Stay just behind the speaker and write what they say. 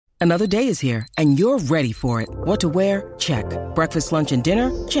Another day is here, and you're ready for it. What to wear? Check. Breakfast, lunch, and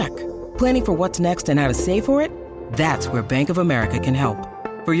dinner? Check. Planning for what's next and how to save for it? That's where Bank of America can help.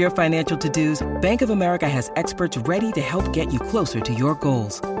 For your financial to-dos, Bank of America has experts ready to help get you closer to your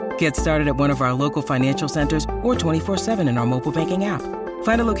goals. Get started at one of our local financial centers or 24/7 in our mobile banking app.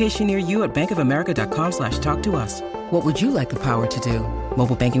 Find a location near you at bankofamerica.com/talktous. What would you like the power to do?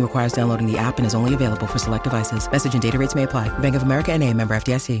 Mobile banking requires downloading the app and is only available for select devices. Message and data rates may apply. Bank of America N.A., member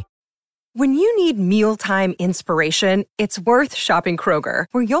FDIC. When you need mealtime inspiration, it's worth shopping Kroger,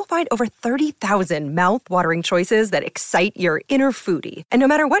 where you'll find over 30,000 mouth-watering choices that excite your inner foodie. And no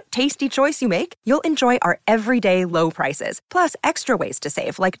matter what tasty choice you make, you'll enjoy our everyday low prices, plus extra ways to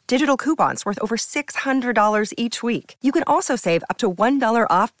save, like digital coupons worth over $600 each week. You can also save up to $1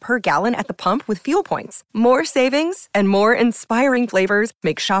 off per gallon at the pump with fuel points. More savings and more inspiring flavors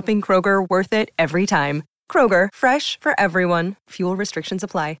make shopping Kroger worth it every time. Kroger, fresh for everyone. Fuel restrictions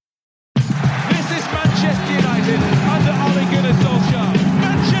apply. This is Manchester United under Ole Gunnar Solskjaer.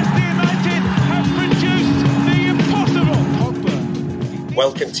 Manchester United have produced the impossible.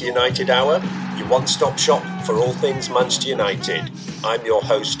 Welcome to United Hour, your one-stop shop for all things Manchester United. I'm your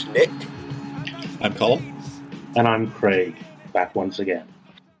host, Nick. I'm Colin. And I'm Craig, back once again.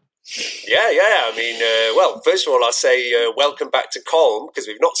 Yeah. I mean, well, first of all, I'll say welcome back to Colin, because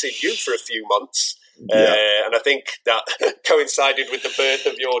we've not seen you for a few months. And I think that coincided with the birth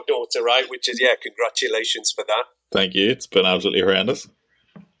of your daughter, right? Which is, congratulations for that. Thank you. It's been absolutely horrendous.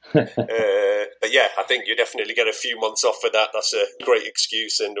 But yeah, I think you definitely get a few months off for that. That's a great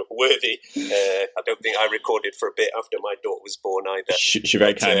excuse and worthy. I don't think I recorded for a bit after my daughter was born either. She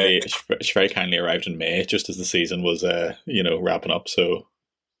very kindly arrived in May, just as the season was, wrapping up. So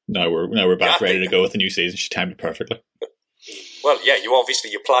now we're back ready to go with the new season. She timed it perfectly. Well, yeah, you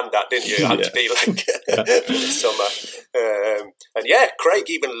planned that, didn't you? It had to be like summer. And yeah, Craig,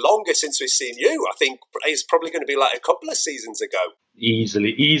 even longer since we've seen you. I think it's probably going to be like a couple of seasons ago.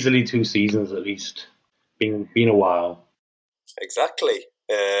 Easily 2 seasons at least. Been a while. Exactly.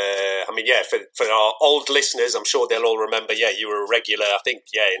 For our old listeners, I'm sure they'll all remember, you were a regular, I think,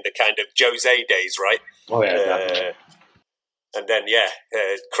 in the kind of Jose days, right? Oh, yeah, definitely. And then,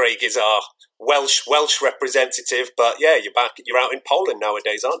 Craig is our Welsh representative, but you're back. You're out in Poland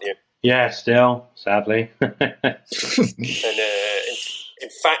nowadays, aren't you? Yeah, still, sadly. And in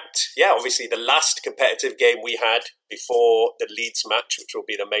fact, obviously the last competitive game we had before the Leeds match, which will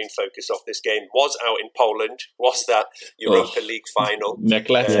be the main focus of this game, was out in Poland. Was that Europa League final? Nick,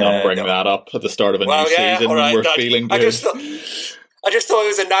 let's not bring that up at the start of a new season when we're feeling good. I just thought it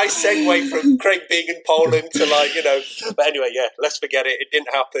was a nice segue from Craig being in Poland to But anyway, let's forget it. It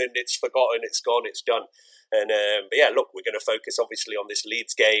didn't happen. It's forgotten. It's gone. It's done. And look, we're going to focus obviously on this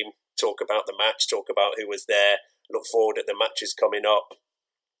Leeds game. Talk about the match. Talk about who was there. Look forward at the matches coming up.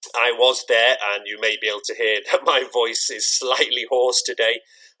 I was there, and you may be able to hear that my voice is slightly hoarse today.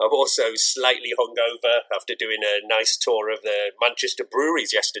 I'm also slightly hungover after doing a nice tour of the Manchester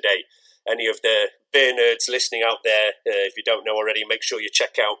breweries yesterday. Any of the beer nerds listening out there, if you don't know already, make sure you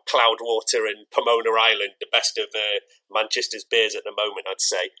check out Cloudwater and Pomona Island, the best of Manchester's beers at the moment, I'd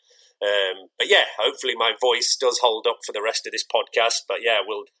say. Hopefully my voice does hold up for the rest of this podcast. But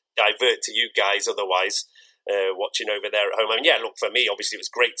we'll divert to you guys otherwise, watching over there at home. Look, for me, obviously it was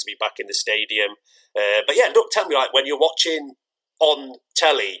great to be back in the stadium. Tell me, when you're watching on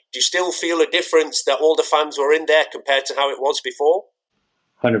telly, do you still feel a difference that all the fans were in there compared to how it was before?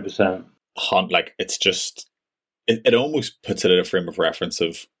 100%. It's just, it almost puts it in a frame of reference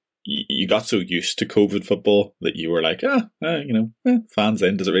of you got so used to COVID football that you were like, fans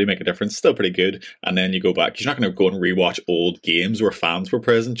in, does it really make a difference? Still pretty good. And then you go back, you're not going to go and rewatch old games where fans were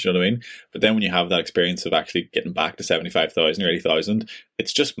present, you know what I mean? But then when you have that experience of actually getting back to 75,000 or 80,000,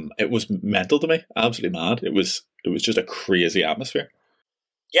 it was mental to me, absolutely mad. It was just a crazy atmosphere.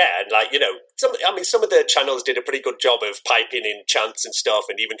 Yeah, and some of the channels did a pretty good job of piping in chants and stuff,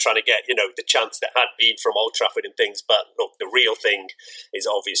 and even trying to get, the chants that had been from Old Trafford and things. But look, the real thing is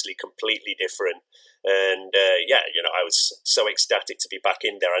obviously completely different. And I was so ecstatic to be back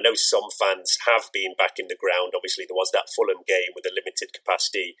in there. I know some fans have been back in the ground. Obviously, there was that Fulham game with a limited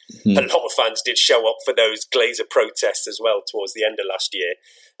capacity. Mm-hmm. A lot of fans did show up for those Glazer protests as well towards the end of last year.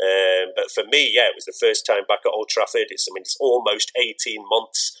 But for me, it was the first time back at Old Trafford. It's almost 18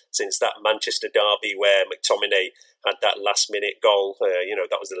 months since that Manchester derby where McTominay had that last-minute goal.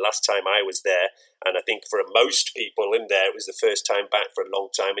 That was the last time I was there. And I think for most people in there, it was the first time back for a long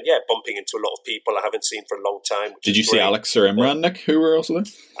time. And bumping into a lot of people I haven't seen for a long time. Did you see Alex or Imran, Nick, who were also there?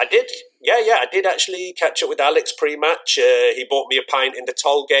 I did. Yeah, I did actually catch up with Alex pre-match. He bought me a pint in the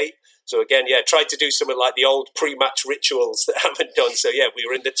toll gate. So again, tried to do some of like the old pre-match rituals that I haven't done. So we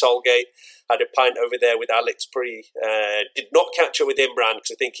were in the Tollgate, had a pint over there with Alex Pre. Did not catch up with Imran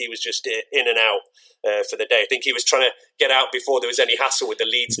because I think he was just in and out for the day. I think he was trying to get out before there was any hassle with the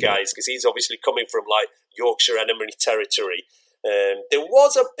Leeds guys, because he's obviously coming from like Yorkshire enemy territory. There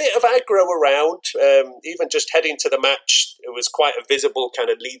was a bit of aggro around, even just heading to the match. It was quite a visible kind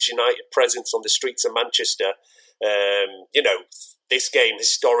of Leeds United presence on the streets of Manchester. This game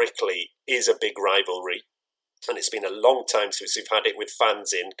historically is a big rivalry, and it's been a long time since we've had it with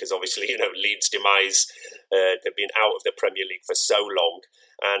fans in, because obviously, Leeds' demise, they've been out of the Premier League for so long.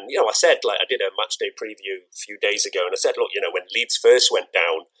 And, I said, I did a match day preview a few days ago, and I said, look, when Leeds first went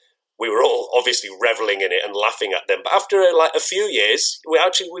down, we were all obviously reveling in it and laughing at them. But after a few years, we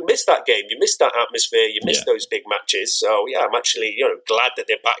missed that game. You missed that atmosphere. You missed those big matches. So I'm actually glad that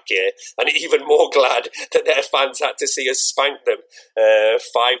they're back here, and even more glad that their fans had to see us spank them 5-1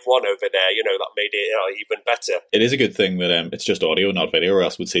 over there. That made it even better. It is a good thing that it's just audio, not video, or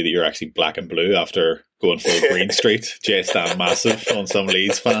else we'd see that you're actually black and blue after going full Green Street. Jay stand massive on some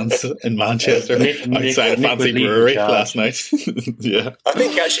Leeds fans in Manchester outside a fancy brewery last night. I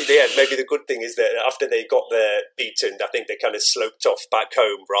think actually maybe the good thing is that after they got their beaten, I think they kind of sloped off back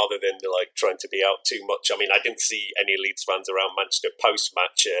home rather than trying to be out too much. I mean, I didn't see any Leeds fans around Manchester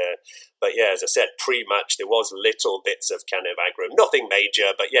post-match, but as I said, pre-match there was little bits of kind of aggro, nothing major,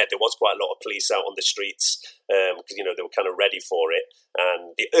 but there was quite a lot of police out on the streets because they were kind of ready for it.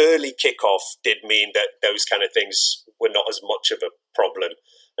 And the early kickoff did mean that those kind of things were not as much of a problem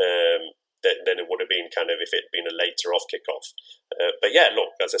than it would have been kind of if it had been a later off kickoff. But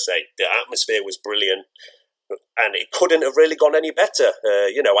look, as I say, the atmosphere was brilliant, and it couldn't have really gone any better.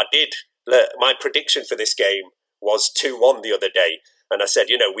 My prediction for this game was 2-1 the other day, and I said,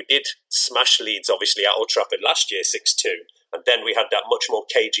 we did smash Leeds obviously at Old Trafford last year 6-2. And then we had that much more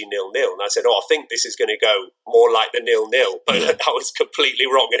cagey 0-0. And I said, I think this is going to go more like the 0-0. But I was completely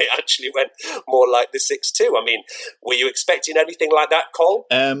wrong. And it actually went more like the 6-2. I mean, were you expecting anything like that, Cole?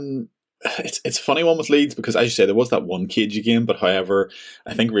 It's a funny one with Leeds because, as you say, there was that one cagey game. But however,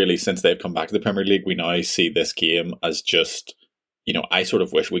 I think really since they've come back to the Premier League, we now see this game as just, I sort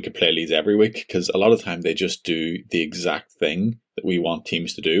of wish we could play Leeds every week, because a lot of the time they just do the exact thing that we want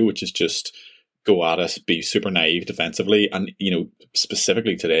teams to do, which is just go at us, be super naive defensively, and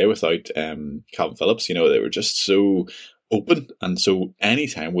specifically today without Calvin Phillips, they were just so open, and so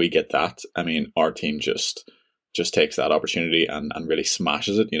anytime we get that, I mean, our team just takes that opportunity and really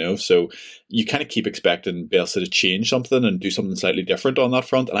smashes it, so you kind of keep expecting Bielsa to change something and do something slightly different on that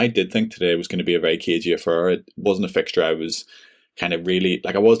front, and I did think today was going to be a very cagey affair. It wasn't a fixture I was kind of really,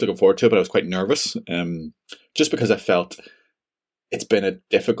 I was looking forward to it, but I was quite nervous, just because I felt it's been a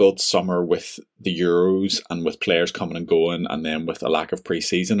difficult summer with the Euros and with players coming and going, and then with a lack of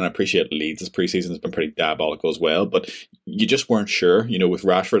pre-season. And I appreciate Leeds' pre-season has been pretty diabolical as well, but you just weren't sure, with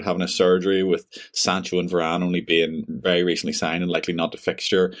Rashford having a surgery, with Sancho and Varane only being very recently signed and likely not to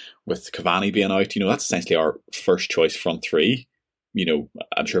fixture, with Cavani being out, that's essentially our first choice front three.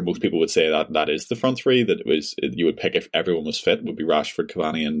 I'm sure most people would say that is the front three that you would pick if everyone was fit, would be Rashford,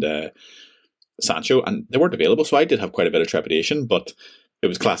 Cavani and Sancho, and they weren't available, so I did have quite a bit of trepidation, but it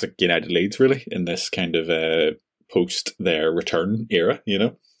was classic United Leeds really in this kind of post their return era,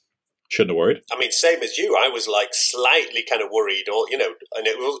 shouldn't have worried. I mean, same as you, I was slightly kind of worried, or and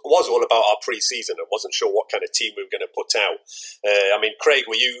it was all about our pre-season. I wasn't sure what kind of team we were going to put out. I mean, Craig,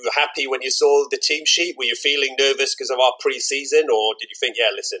 were you happy when you saw the team sheet? Were you feeling nervous because of our pre-season, or did you think,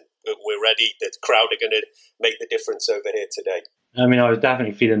 listen, we're ready, the crowd are going to make the difference over here today? I mean, I was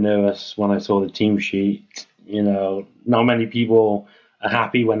definitely feeling nervous when I saw the team sheet. Not many people are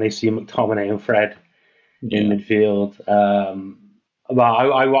happy when they see McTominay and Fred in midfield. But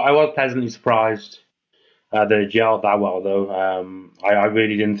I was pleasantly surprised that it gelled that well, though. I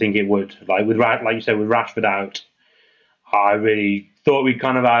really didn't think it would. Like you said, with Rashford out, I really thought we'd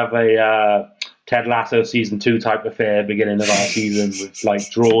kind of have a Ted Lasso season 2 type affair beginning of our season with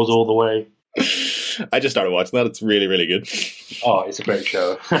draws all the way. I just started watching that. It's really, really good. Oh, it's a great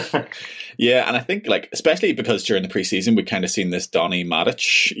show. Yeah, and I think especially because during the preseason we kind of seen this Donny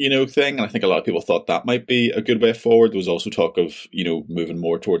Matic, thing, and I think a lot of people thought that might be a good way forward. There was also talk of moving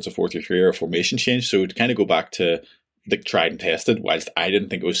more towards a 4-3-3 or a formation change. So to kind of go back to the tried and tested, whilst I didn't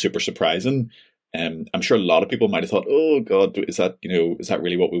think it was super surprising, I'm sure a lot of people might have thought, oh God, is that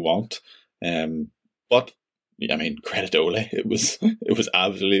really what we want? But I mean, credit to Ole. It was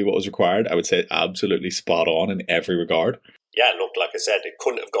absolutely what was required. I would say absolutely spot on in every regard. Yeah, look, like I said, it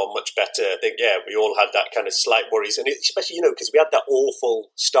couldn't have gone much better. I think, yeah, we all had that kind of slight worries. And especially, because we had that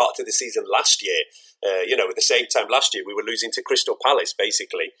awful start to the season last year. At the same time last year, we were losing to Crystal Palace,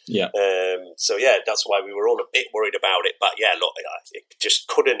 basically. Yeah. So, yeah, that's why we were all a bit worried about it. But, yeah, look, it just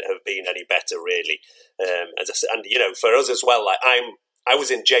couldn't have been any better, really. As I said, and, for us as well, like I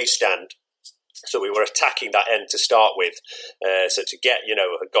was in J stand. So we were attacking that end to start with. So to get,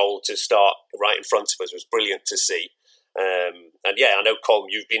 a goal to start right in front of us was brilliant to see. And yeah, I know, Colm,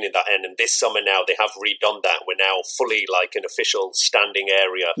 you've been in that end, and this summer now they have redone that. We're now fully like an official standing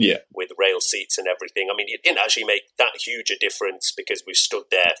area with rail seats and everything. I mean, it didn't actually make that huge a difference because we've stood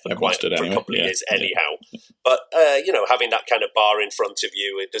there for a couple of years anyhow. But, having that kind of bar in front of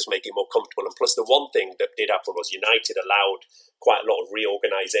you, it does make it more comfortable. And plus the one thing that did happen was United allowed quite a lot of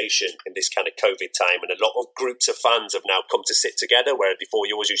reorganisation in this kind of COVID time, and a lot of groups of fans have now come to sit together, where before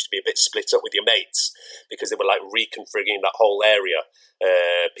you always used to be a bit split up with your mates because they were like reconfiguring that whole area.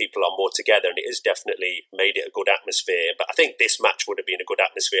 People are more together, and it has definitely made it a good atmosphere. But I think this match would have been a good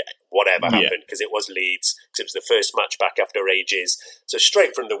atmosphere whatever happened, because it was Leeds, because it was the first match back after ages. So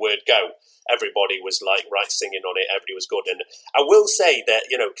straight from the word go, everybody was like singing on it. Everybody was good. And I will say that,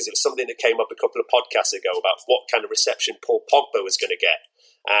 because it was something that came up a couple of podcasts ago about what kind of reception Paul Pogba was going to get.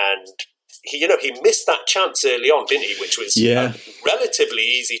 And he missed that chance early on, didn't he? Which was a relatively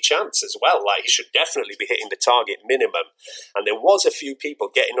easy chance as well. Like, he should definitely be hitting the target minimum. And there was a few people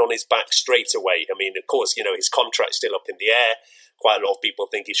getting on his back straight away. I mean, of course, his contract's still up in the air. Quite a lot of people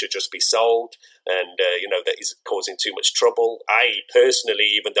think he should just be sold, and that he's causing too much trouble. I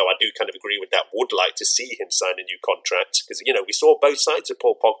personally, even though I do kind of agree with that, would like to see him sign a new contract, because we saw both sides of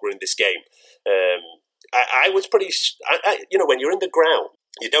Paul Pogba in this game. I was pretty, when you're in the ground,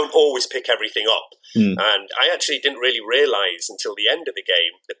 you don't always pick everything up. And I actually didn't really realise until the end of the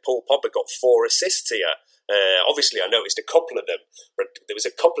game that Paul Pogba got 4 assists here. Obviously, I noticed a couple of them, but there was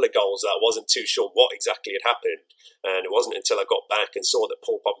a couple of goals that I wasn't too sure what exactly had happened. And it wasn't until I got back and saw that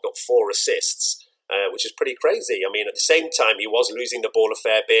Paul Pogba got 4 assists, which is pretty crazy. I mean, at the same time, he was losing the ball a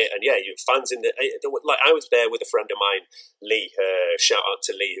fair bit. And yeah, you fans I was there with a friend of mine, Lee. Shout out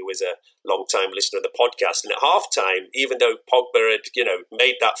to Lee, who is a long-time listener of the podcast. And at half-time, even though Pogba had,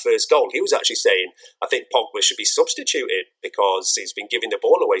 made that first goal, he was actually saying, I think Pogba should be substituted because he's been giving the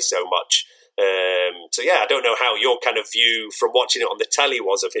ball away so much. So yeah, I don't know how your kind of view from watching it on the telly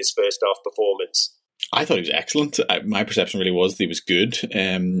was of his first half performance. I thought he was excellent. My perception really was that he was good.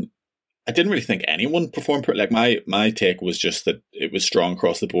 I didn't really think anyone performed. Like, my take was just that it was strong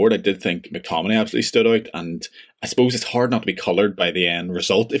across the board. I did think McTominay absolutely stood out, and I suppose it's hard not to be coloured by the end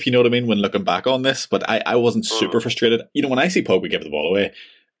result, if you know what I mean, when looking back on this. But I wasn't super frustrated. When I see Pogba give the ball away,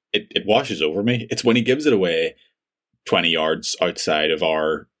 it washes over me. It's when he gives it away 20 yards outside of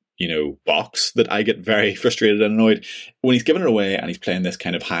our box that I get very frustrated and annoyed. When he's giving it away and he's playing this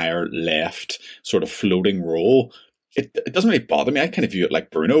kind of higher left sort of floating role, it doesn't really bother me. I kind of view it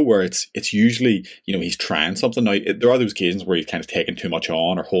like Bruno, where it's usually, he's trying something. Now, there are those occasions where he's kind of taking too much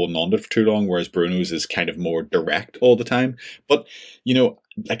on or holding on to it for too long, whereas Bruno's is kind of more direct all the time. But,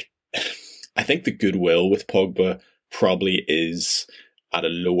 I think the goodwill with Pogba probably is at a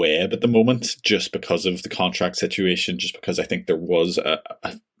low ebb at the moment, just because of the contract situation, just because I think there was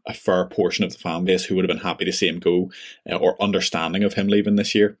a fair portion of the fan base who would have been happy to see him go, or understanding of him leaving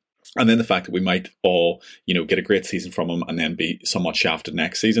this year. And then the fact that we might all, get a great season from him and then be somewhat shafted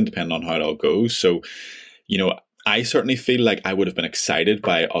next season, depending on how it all goes. So, I certainly feel like I would have been excited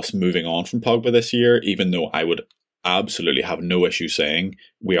by us moving on from Pogba this year, even though I would absolutely have no issue saying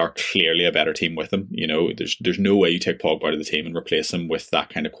we are clearly a better team with him. There's no way you take Pogba out of the team and replace him with that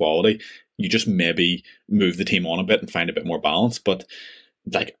kind of quality. You just maybe move the team on a bit and find a bit more balance. But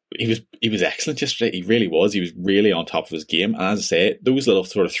he was excellent yesterday. He really was. He was really on top of his game. And as I say, those little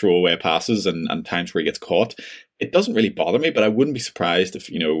sort of throwaway passes and times where he gets caught, it doesn't really bother me. But I wouldn't be surprised if,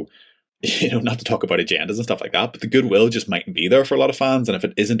 not to talk about agendas and stuff like that, but the goodwill just mightn't be there for a lot of fans. And if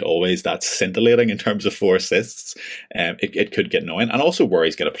it isn't always that scintillating in terms of 4 assists, it could get annoying. And also where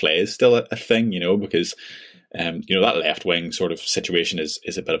he's going to play is still a thing, because that left wing sort of situation is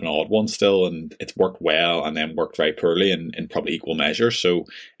a bit of an odd one still, and it's worked well and then worked very poorly in probably equal measure. So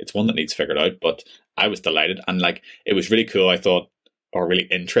it's one that needs figured out. But I was delighted, and it was really cool, I thought, or really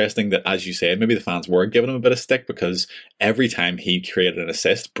interesting that, as you said, maybe the fans were giving him a bit of stick, because every time he created an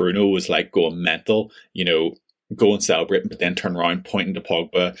assist, Bruno was going mental, go and celebrate, but then turn around pointing to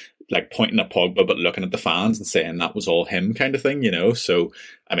Pogba, pointing at Pogba but looking at the fans and saying that was all him, kind of thing, So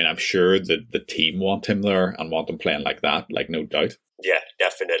I mean, I'm sure that the team want him there and want him playing like that, no doubt. Yeah,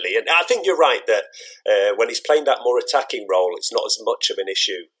 definitely. And I think you're right that when he's playing that more attacking role, it's not as much of an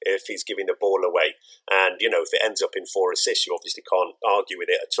issue if he's giving the ball away. And, if it ends up in 4 assists, you obviously can't argue with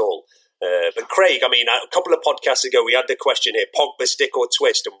it at all. But Craig, a couple of podcasts ago, we had the question here, Pogba, stick or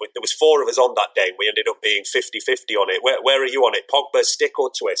twist? And there was 4 of us on that day, and we ended up being 50-50 on it. Where are you on it? Pogba, stick or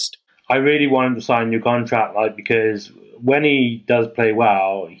twist? I really want him to sign a new contract, because when he does play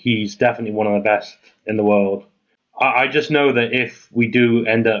well, he's definitely one of the best in the world. I just know that if we do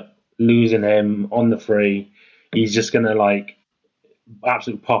end up losing him on the free, he's just going to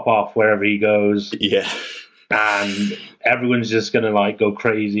absolutely pop off wherever he goes. Yeah. And everyone's just going to go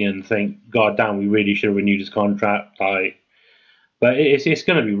crazy and think, God damn, we really should have renewed his contract. But it's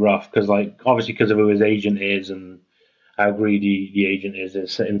going to be rough because obviously because of who his agent is and how greedy the agent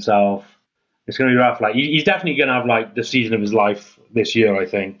is himself. It's going to be rough. He's definitely going to have the season of his life this year, I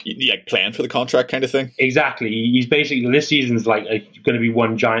think. Playing for the contract kind of thing? Exactly. He's basically, this season's going to be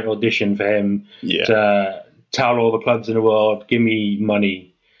one giant audition for him to tell all the clubs in the world, give me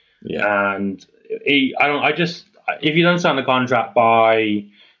money. Yeah. And if he doesn't sign the contract by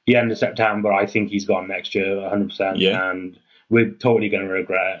the end of September, I think he's gone next year, 100%. Yeah. And we're totally going to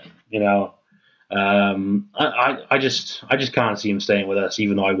regret it, I just can't see him staying with us,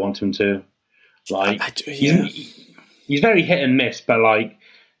 even though I want him to. He's very hit and miss, but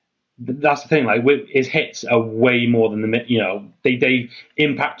that's the thing. With his hits are way more than they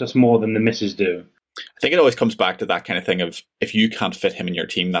impact us more than the misses do. I think it always comes back to that kind of thing of if you can't fit him in your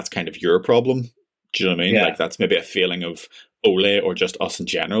team, that's kind of your problem. Do you know what I mean? Yeah. That's maybe a feeling of Ole or just us in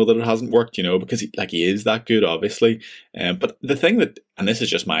general that it hasn't worked. Because he is that good, obviously. But the thing that, and this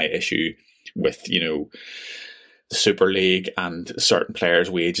is just my issue with the Super League and certain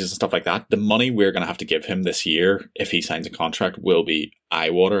players' wages and stuff like that, the money we're going to have to give him this year if he signs a contract will be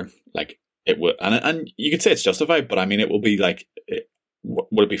eye-water. It will, and you could say it's justified, but it will be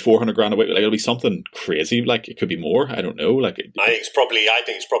would it be 400 grand a week? It'll be something crazy. It could be more. I don't know. I think it's probably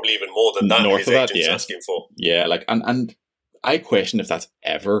even more than that. North his of that, agent's asking for. Yeah, and I question if that's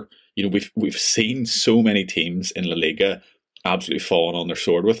ever. We've seen so many teams in La Liga absolutely fallen on their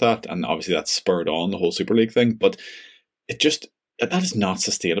sword with that, and obviously that's spurred on the whole Super League thing, but that is not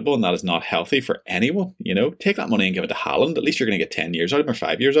sustainable and that is not healthy for anyone. Take that money and give it to Haaland. At least you're going to get 10 years out of him or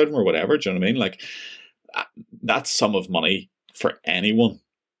 5 years out of him or whatever. Do you know what I mean? That sum of money for anyone,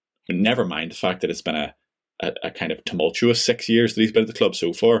 never mind the fact that it's been a kind of tumultuous 6 years that he's been at the club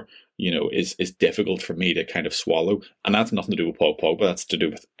so far, is difficult for me to kind of swallow. And that's nothing to do with Paul Pogba, that's to do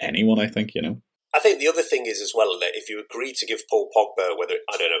with anyone, I think, I think the other thing is as well that if you agree to give Paul Pogba, whether,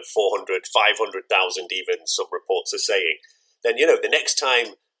 400, 500,000 even, some reports are saying, then, the next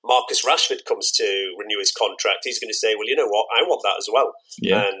time Marcus Rashford comes to renew his contract, he's going to say, well, you know what, I want that as well.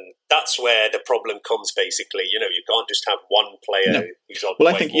 Yeah. And that's where the problem comes, basically. You can't just have one player who's on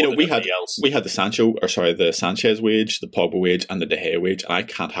I think, we had the Sanchez wage, the Pogba wage, and the De Gea wage, and I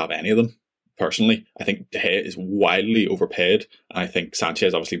can't have any of them. Personally, I think De Gea is wildly overpaid, and I think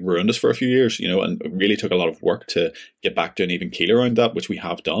Sanchez obviously ruined us for a few years, and it really took a lot of work to get back to an even keel around that, which we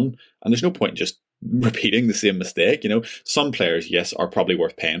have done. And there's no point in just repeating the same mistake. Some players, yes, are probably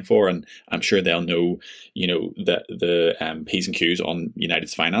worth paying for, and I'm sure they'll know, the P's and Q's on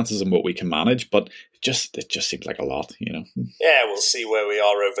United's finances and what we can manage. But it just seems like a lot, Yeah, we'll see where we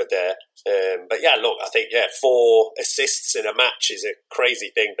are over there. But yeah, look, I think 4 assists in a match is a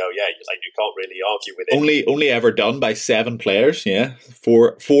crazy thing, though. Yeah, you can't really argue with it. Only ever done by 7 players. Yeah,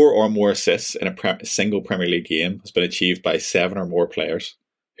 four or more assists in a single Premier League game has been achieved by 7 or more players.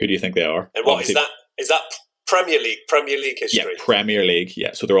 Who do you think they are? And what is that? Is that Premier League history? Yeah, Premier League.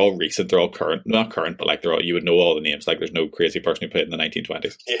 Yeah, so they're all recent. They're all current. Not current, but they're all. You would know all the names. There's no crazy person who played in the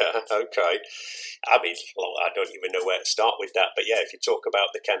 1920s. Yeah. Okay. I don't even know where to start with that. But yeah, if you talk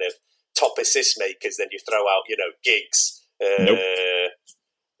about the kind of top assist makers, then you throw out, Giggs. Nope.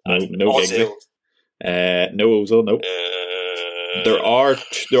 No Giggs. No Ozil. Nope. There are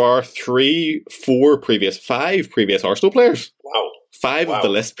 5 previous Arsenal players. Wow. 5 of the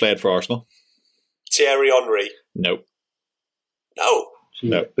list played for Arsenal. Thierry Henry. No.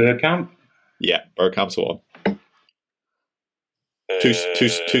 Bergkamp. Yeah, Bergkamp's one.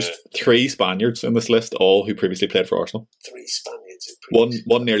 3 Spaniards in this list, all who previously played for Arsenal. 3 Spaniards.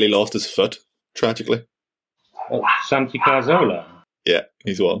 One nearly lost his foot, tragically. Santi Cazorla. Yeah,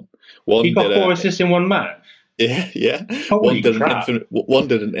 he's one. He got 4 assists in one match. Yeah. Holy crap. One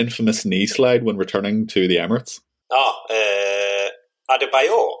did an infamous knee slide when returning to the Emirates.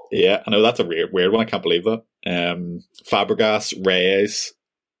 Adebayor. Yeah, I know, that's a weird one. I can't believe that. Fabregas, Reyes,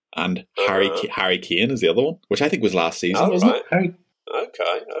 and Harry Kane is the other one, which I think was last season, wasn't it?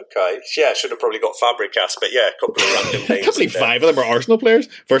 Okay. Yeah, I should have probably got Fabregas, but yeah, a couple of random names. I can't believe 5 of them are Arsenal players.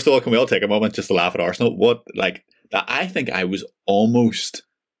 First of all, can we all take a moment just to laugh at Arsenal? I think I was almost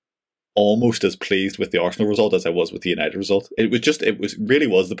as pleased with the Arsenal result as I was with the United result. It really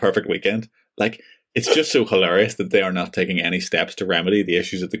was the perfect weekend. Like, it's just so hilarious that they are not taking any steps to remedy the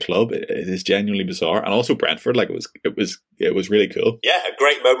issues at the club. It is genuinely bizarre. And also Brentford, it was really cool. Yeah, a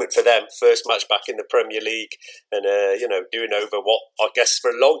great moment for them. First match back in the Premier League, and doing over what I guess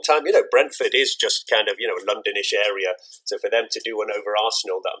for a long time. Brentford is just kind of Londonish area. So for them to do one over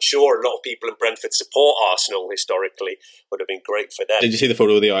Arsenal, that I'm sure a lot of people in Brentford support Arsenal historically, would have been great for them. Did you see the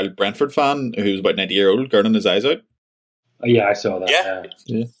photo of the old Brentford fan who's about 90-year-old, gurning his eyes out? Yeah, I saw that.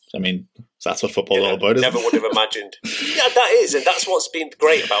 Yeah. I mean, that's what football's all about, isn't it? Never would have imagined. Yeah, that is, and that's what's been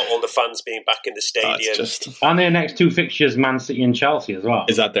great about all the fans being back in the stadium. And their next two fixtures, Man City and Chelsea as well.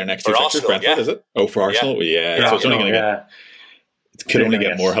 Is that their next two fixtures, Brentford, is it? Oh, for Arsenal? Yeah. So it's only going to it could only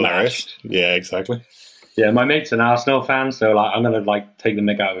get more hilarious. Yeah, exactly. Yeah, my mate's an Arsenal fan, so I'm going to take the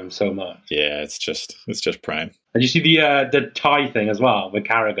mick out of him so much. Yeah, it's just prime. Did you see the tie thing as well with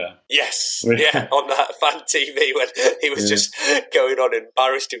Carragher? Yes, on that fan TV when he was just going on and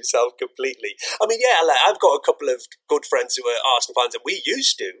embarrassed himself completely. I mean, I've got a couple of good friends who are Arsenal fans, and we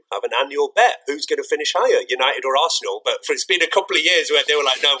used to have an annual bet who's going to finish higher, United or Arsenal. But it's been a couple of years where they were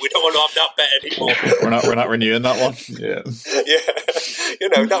like, "No, we don't want to have that bet anymore." we're not renewing that one. Yeah,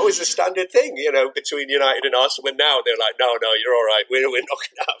 that was a standard thing, between United and Arsenal. And now they're like, "No, you're all right. We're not going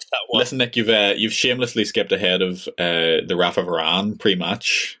to have that one." Listen, Nick, you've shamelessly skipped ahead of the Rafa Varane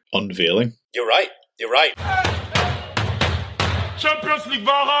pre-match unveiling. You're right. Champions League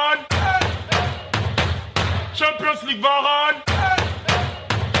Varane! Champions League Varane!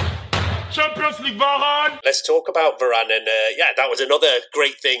 Champions League Varane! Let's talk about Varane, and that was another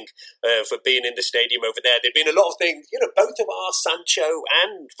great thing for being in the stadium over there. There'd been a lot of things, both of our Sancho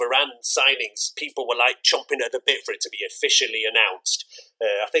and Varane signings, people were chomping at the bit for it to be officially announced.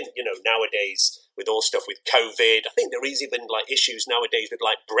 I think, nowadays, with all stuff with COVID, I think there is even issues nowadays with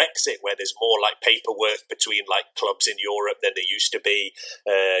Brexit, where there's more paperwork between clubs in Europe than there used to be.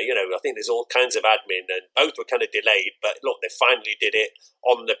 I think there's all kinds of admin, and both were kind of delayed, but look, they finally did it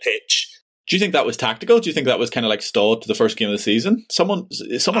on the pitch. Do you think that was tactical? Do you think that was kind of stalled to the first game of the season? Someone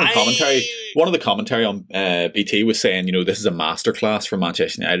in commentary, one of the commentary on BT was saying, this is a masterclass for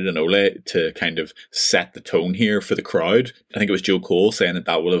Manchester United and Ole to kind of set the tone here for the crowd. I think it was Joe Cole saying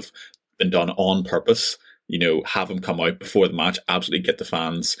that will have been done on purpose. Have them come out before the match, absolutely get the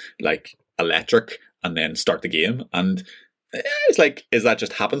fans electric, and then start the game. And it's is that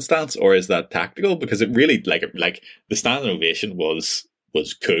just happenstance or is that tactical? Because it really the standing ovation was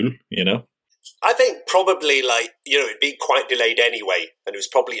cool, I think probably it'd been quite delayed anyway, and it was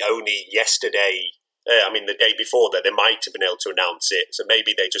probably only yesterday. The day before that, they might have been able to announce it. So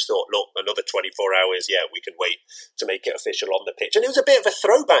maybe they just thought, look, another 24 hours, we can wait to make it official on the pitch. And it was a bit of a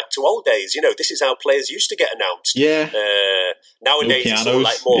throwback to old days. This is how players used to get announced. Yeah. Nowadays, it's all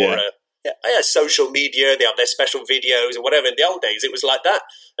more... social media, they have their special videos and whatever. In the old days, it was like that.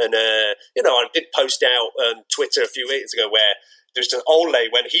 And, I did post out on Twitter a few weeks ago where there's an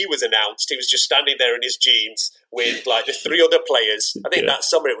Ole, when he was announced, he was just standing there in his jeans with the three other players. I think that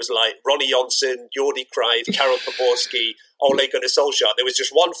summer it was Ronnie Johnson, Jordi Cruyff, Karol Poborski, Ole Gunnar Solskjaer. There was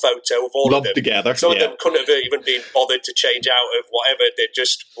just one photo of all of them. Together. Some of them couldn't have even been bothered to change out of whatever. They'd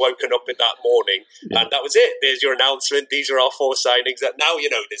just woken up in that morning. And that was it. There's your announcement. These are our 4 signings. That now,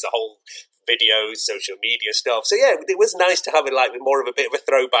 there's a whole videos, social media stuff. So it was nice to have it more of a bit of a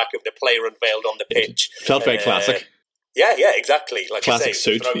throwback of the player unveiled on the pitch. Felt very classic. Yeah, exactly. Classic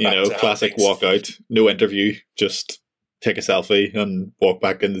suit, classic walk out, no interview, just take a selfie and walk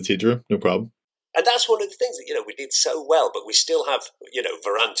back in the team room, no problem. And that's one of the things that, we did so well, but we still have,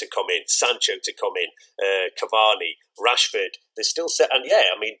 Varane to come in, Sancho to come in, Cavani, Rashford. There's still De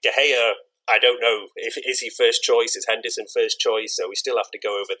Gea, I don't know is he first choice, is Henderson first choice, so we still have to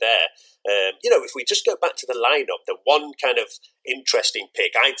go over there. If we just go back to the lineup, the one kind of interesting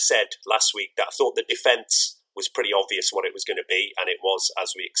pick, I'd said last week that I thought the defence was pretty obvious what it was going to be, and it was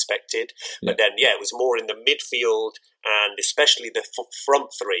as we expected. But then, it was more in the midfield and especially the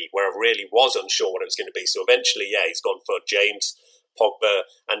front three where I really was unsure what it was going to be. So eventually, he's gone for James, Pogba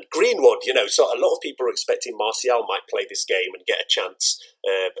and Greenwood. So a lot of people are expecting Martial might play this game and get a chance,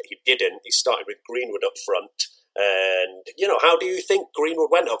 but he didn't. He started with Greenwood up front. And, how do you think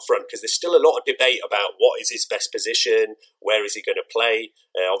Greenwood went up front? Because there's still a lot of debate about what is his best position, where is he going to play.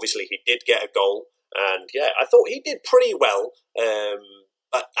 Obviously, he did get a goal. And I thought he did pretty well.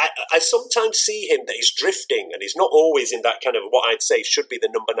 But I sometimes see him that he's drifting and he's not always in that kind of what I'd say should be the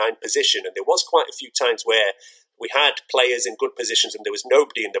number 9 position. And there was quite a few times where we had players in good positions and there was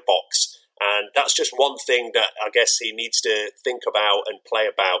nobody in the box. And that's just one thing that I guess he needs to think about and play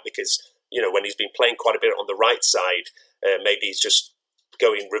about, because, when he's been playing quite a bit on the right side, maybe he's just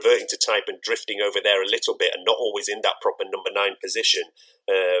reverting to type and drifting over there a little bit and not always in that proper number 9 position.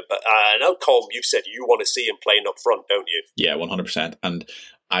 But I know, Colm, you've said you want to see him playing up front, don't you? Yeah, 100%. And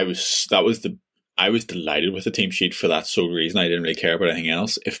I was delighted with the team sheet for that sole reason. I didn't really care about anything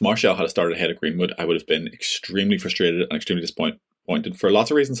else. If Martial had started ahead of Greenwood, I would have been extremely frustrated and extremely disappointed for lots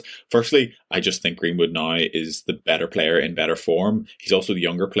of reasons. Firstly, I just think Greenwood now is the better player in better form. He's also the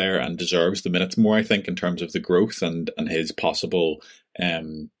younger player and deserves the minutes more, I think, in terms of the growth and his possible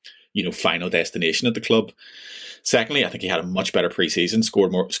final destination at the club. Secondly, I think he had a much better pre-season,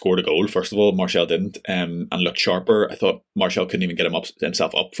 scored a goal. First of all, Martial didn't, and looked sharper. I thought Martial couldn't even get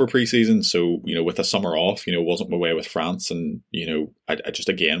himself up for pre-season. So, with the summer off, wasn't away with France, and I just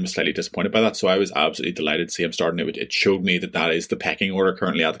again was slightly disappointed by that. So I was absolutely delighted to see him starting. It showed me that is the pecking order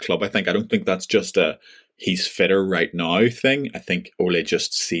currently at the club. I don't think that's just a he's fitter right now thing. I think Ole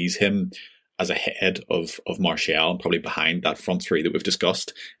just sees him as ahead of Martial and probably behind that front three that we've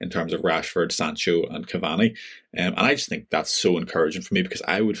discussed in terms of Rashford, Sancho and Cavani. And I just think that's so encouraging for me, because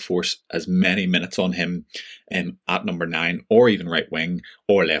I would force as many minutes on him at number 9 or even right wing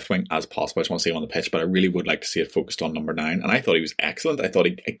or left wing as possible. I just want to see him on the pitch, but I really would like to see it focused on number 9. And I thought he was excellent. I thought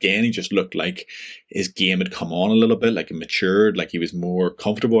he just looked like his game had come on a little bit, like he matured, like he was more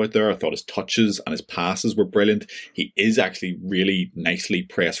comfortable out there. I thought his touches and his passes were brilliant. He is actually really nicely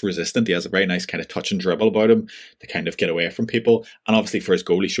press resistant. He has a very nice kind of touch and dribble about him to kind of get away from people. And obviously for his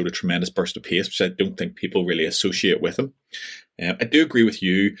goal, he showed a tremendous burst of pace, which I don't think people really associate with him. I do agree with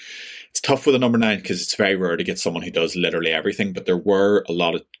you. It's tough with a number 9 because it's very rare to get someone who does literally everything, but there were a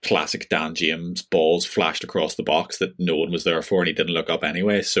lot of classic Dan James balls flashed across the box that no one was there for, and he didn't look up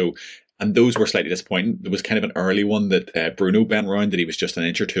anyway. And those were slightly disappointing. There was kind of an early one that Bruno bent round that he was just an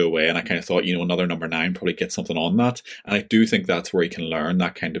inch or two away, and I kind of thought, another number 9 probably gets something on that. And I do think that's where he can learn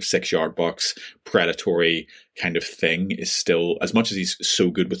that kind of 6-yard box predatory kind of thing. Is still, as much as he's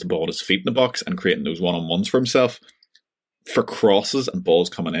so good with the ball at his feet in the box and creating those one-on-ones for himself, for crosses and balls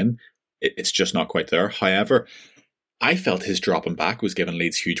coming in, it's just not quite there. However, I felt his dropping back was giving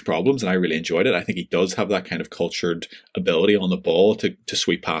Leeds huge problems, and I really enjoyed it. I think he does have that kind of cultured ability on the ball to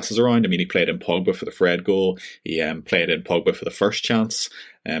sweep passes around. I mean, he played in Pogba for the Fred goal. He played in Pogba for the first chance.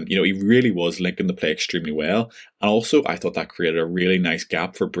 He really was linking the play extremely well. And also, I thought that created a really nice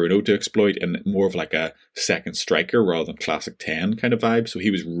gap for Bruno to exploit in more of like a second striker rather than classic 10 kind of vibe. So he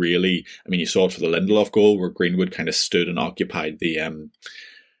was really, you saw it for the Lindelof goal where Greenwood kind of stood and occupied the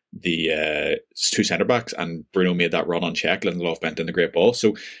two centre-backs, and Bruno made that run unchecked. Lindelof bent in the great ball.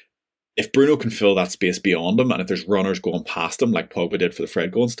 So if Bruno can fill that space beyond him, and if there's runners going past him like Pogba did for the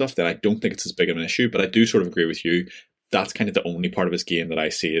Fred goal and stuff, then I don't think it's as big of an issue. But I do sort of agree with you. That's kind of the only part of his game that I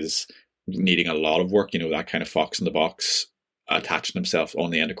see is needing a lot of work, that kind of fox in the box, attaching himself on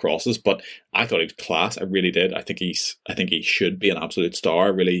the end of crosses. But I thought he was class. I really did. I think he should be an absolute star. I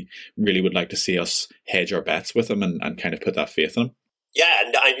really, really would like to see us hedge our bets with him and kind of put that faith in him. Yeah,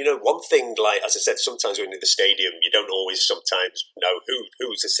 and one thing, like as I said, sometimes when you're in the stadium, you don't always sometimes know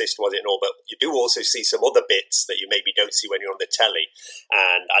whose assist was it and all, but you do also see some other bits that you maybe don't see when you're on the telly.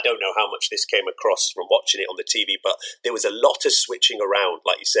 And I don't know how much this came across from watching it on the TV, but there was a lot of switching around,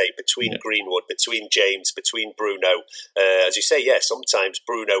 like you say, between Greenwood, between James, between Bruno. As you say, sometimes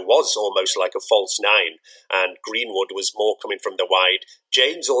Bruno was almost like a false 9, and Greenwood was more coming from the wide.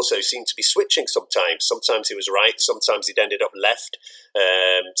 James also seemed to be switching sometimes. Sometimes he was right, sometimes he'd ended up left.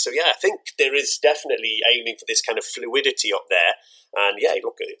 I think there is definitely aiming for this kind of fluidity up there. And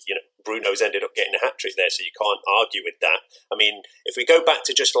look at it, Bruno's ended up getting a hat-trick there, so you can't argue with that. I mean, if we go back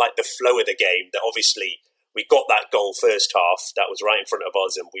to just like the flow of the game, that obviously we got that goal first half, that was right in front of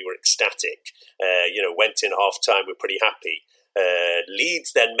us and we were ecstatic. Went in half-time, we're pretty happy.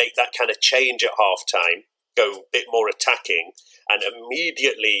 Leeds then make that kind of change at half-time, go a bit more attacking, and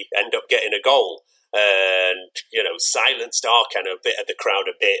immediately end up getting a goal. And, silenced our kind of bit of the crowd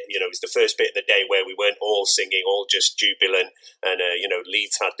a bit. It was the first bit of the day where we weren't all singing, all just jubilant. And,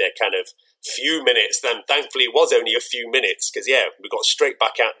 Leeds had their kind of few minutes. Then thankfully it was only a few minutes because, we got straight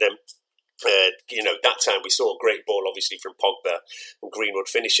back at them. That time we saw a great ball, obviously, from Pogba, and Greenwood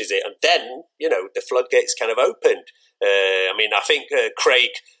finishes it. And then, the floodgates kind of opened. I think,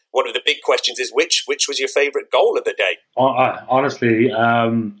 Craig, one of the big questions is which was your favourite goal of the day? Honestly,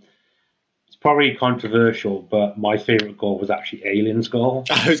 probably controversial, but my favourite goal was actually Aylin's goal.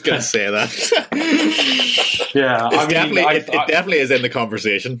 I was going to say that. Yeah, it definitely is in the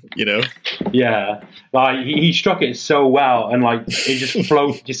conversation, you know? Yeah, like he struck it so well, and like it just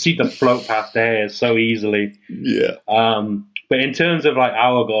float. You see the float past the hair so easily. Yeah. But in terms of like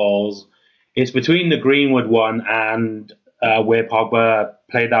our goals, it's between the Greenwood one and where Pogba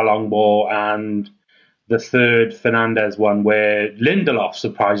played that long ball, and the third Fernandes one where Lindelof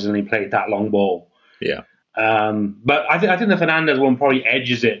surprisingly played that long ball. Yeah. But I think the Fernandes one probably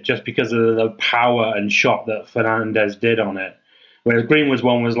edges it just because of the power and shot that Fernandes did on it. Whereas Greenwood's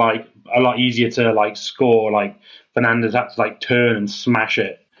one was like a lot easier to like score. Like Fernandes had to like turn and smash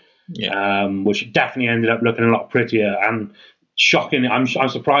it, which definitely ended up looking a lot prettier. And shocking, I'm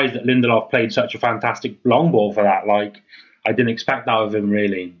surprised that Lindelof played such a fantastic long ball for that. Like I didn't expect that of him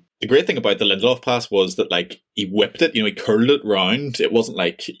really. The great thing about the Lindelof pass was that, like, he whipped it, he curled it round. It wasn't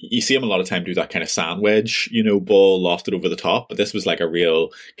like, you see him a lot of time do that kind of sand wedge, ball, loft it over the top. But this was like a real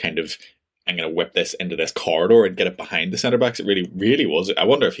kind of, I'm going to whip this into this corridor and get it behind the centre-backs. It really, really was. I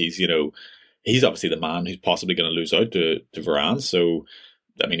wonder if he's, he's obviously the man who's possibly going to lose out to Varane. So,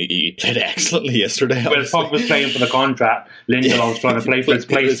 I mean, he played excellently yesterday. Well, Pogba's playing for the contract. Lindelof's trying to play for his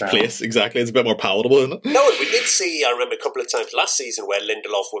place. Exactly. It's a bit more palatable, isn't it? No, we did see, I remember a couple of times last season where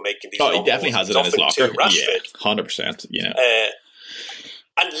Lindelof were making these. Oh, he definitely has it in his locker. Yeah, 100%. Yeah.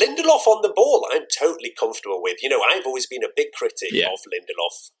 And Lindelof on the ball, I'm totally comfortable with. I've always been a big critic of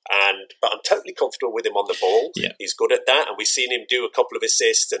Lindelof, but I'm totally comfortable with him on the ball. Yeah. He's good at that, and we've seen him do a couple of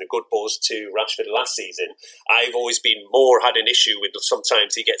assists and a good balls to Rashford last season. I've always been had an issue with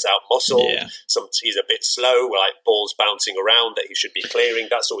sometimes he gets out muscled, he's a bit slow, like balls bouncing around that he should be clearing.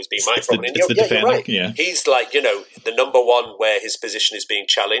 That's always been my problem. You're right. Yeah. He's like, the number one where his position is being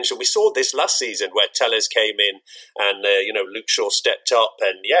challenged. And we saw this last season where Telles came in and, Luke Shaw stepped up.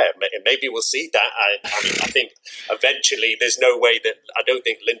 And maybe we'll see that. I think eventually there's no way that I don't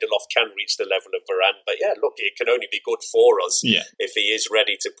think Lindelof can reach the level of Varane. But look, it can only be good for us if he is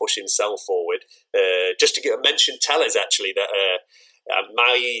ready to push himself forward. Just to mention Telles, actually, that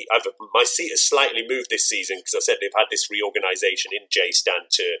my seat has slightly moved this season because I said they've had this reorganisation in J-Stand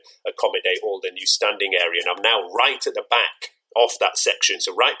to accommodate all the new standing area, and I'm now right at the back off that section.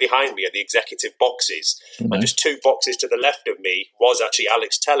 So right behind me are the executive boxes, and just two boxes to the left of me was actually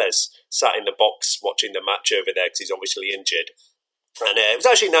Alex Telles sat in the box watching the match over there because he's obviously injured. And it was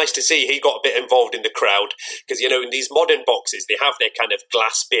actually nice to see he got a bit involved in the crowd because, in these modern boxes, they have their kind of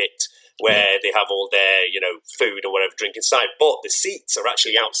glass bit where they have all their, food or whatever drink inside. But the seats are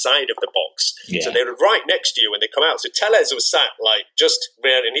actually outside of the box. Yeah. So they're right next to you when they come out. So Telles was sat just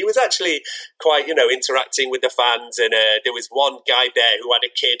there, and he was actually quite, interacting with the fans. And there was one guy there who had a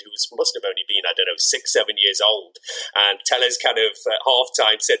kid who must have only been, 6-7 years old. And Telles kind of at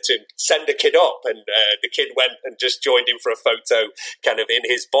halftime said to him, send the kid up. And the kid went and just joined him for a photo kind of in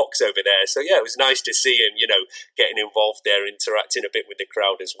his box over there. So it was nice to see him, getting involved there, interacting a bit with the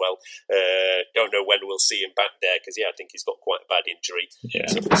crowd as well. Don't know when we'll see him back there because I think he's got quite a bad injury. Yeah.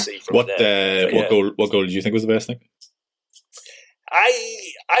 So we'll see from there. What goal did you think was the best thing?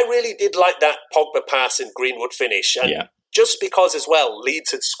 I really did like that Pogba pass and Greenwood finish, and just because as well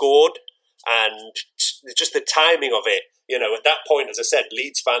Leeds had scored and just the timing of it. At that point, as I said,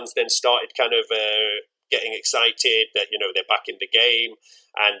 Leeds fans then started kind of getting excited that they're back in the game,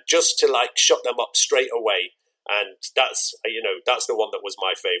 and just to shut them up straight away. And that's the one that was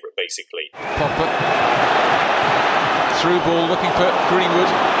my favourite, basically. Pogba. Through ball, looking for Greenwood.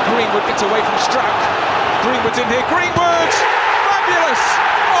 Greenwood gets away from Struijk. Greenwood's in here. Greenwood! Fabulous!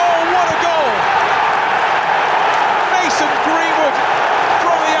 Oh, what a goal! Mason Greenwood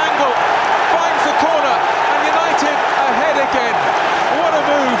from the angle finds the corner, and United ahead again. What a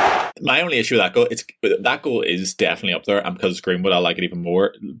move! My only issue with that goal is definitely up there, and because it's Greenwood, I like it even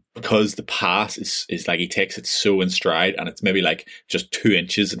more because the pass is like he takes it so in stride, and it's maybe just 2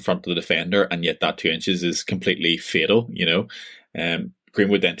 inches in front of the defender, and yet that 2 inches is completely fatal.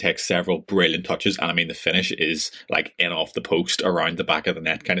 Greenwood then takes several brilliant touches, and the finish is in off the post around the back of the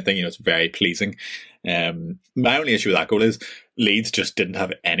net kind of thing. It's very pleasing. My only issue with that goal is Leeds just didn't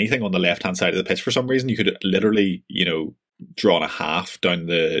have anything on the left hand side of the pitch for some reason. You could literally drawn a half down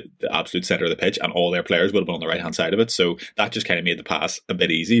the absolute centre of the pitch, and all their players would have been on the right hand side of it. So that just kind of made the pass a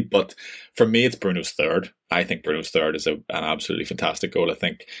bit easy. But for me, it's Bruno's third. I think Bruno's third is an absolutely fantastic goal. I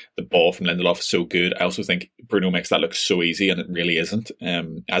think the ball from Lindelof is so good. I also think Bruno makes that look so easy, and it really isn't,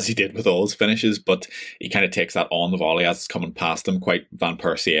 as he did with all his finishes. But he kind of takes that on the volley as it's coming past him, quite Van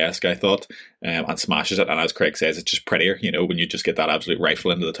Persie-esque, I thought, and smashes it. And as Craig says, it's just prettier, when you just get that absolute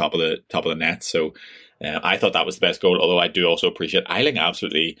rifle into the top of the net. So I thought that was the best goal, although I do also appreciate Eiling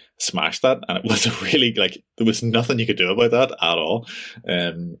absolutely smashed that, and it was a really, like, there was nothing you could do about that at all.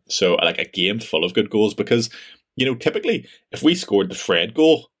 So, like, a game full of good goals, because, you know, typically, if we scored the Fred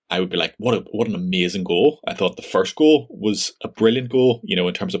goal, I would be like, what an amazing goal. I thought the first goal was a brilliant goal, you know,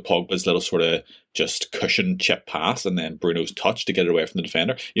 in terms of Pogba's little sort of just cushion chip pass and then Bruno's touch to get it away from the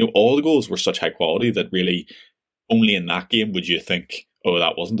defender. You know, all the goals were such high quality that really only in that game would you think, oh,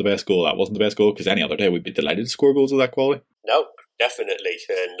 that wasn't the best goal, because any other day we'd be delighted to score goals of that quality. No, definitely.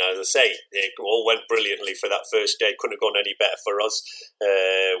 And as I say, it all went brilliantly for that first day. Couldn't have gone any better for us.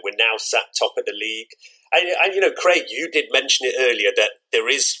 We're now sat top of the league. And, you know, Craig, you did mention it earlier that there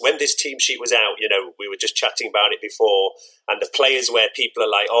is, when this team sheet was out, you know, we were just chatting about it before, and the players where people are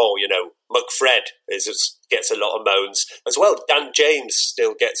like, oh, you know, McFred gets a lot of moans. As well, Dan James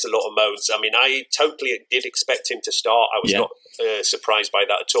still gets a lot of moans. I mean, I totally did expect him to start. I was not surprised by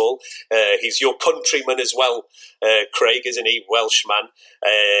that at all. He's your countryman as well, Craig, isn't he? Welshman.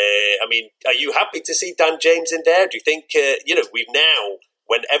 I mean, are you happy to see Dan James in there? Do you think, you know, we've now...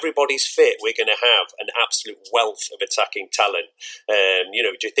 when everybody's fit, we're going to have an absolute wealth of attacking talent. You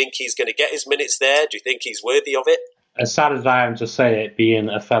know, do you think he's going to get his minutes there? Do you think he's worthy of it? As sad as I am to say it, being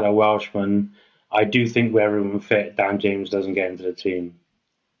a fellow Welshman, I do think where everyone fit, Dan James doesn't get into the team,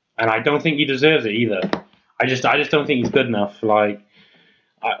 and I don't think he deserves it either. I just don't think he's good enough. Like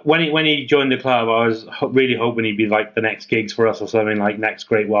when he joined the club, I was really hoping he'd be like the next Giggs for us or something, like next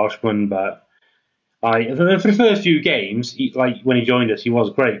great Welshman, but. For the first few games, like when he joined us, he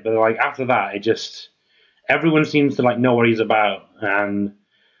was great. But like after that, it just everyone seems to like know what he's about, and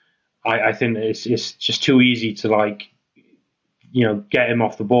I think it's just too easy to like, you know, get him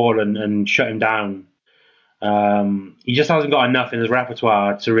off the ball and shut him down. He just hasn't got enough in his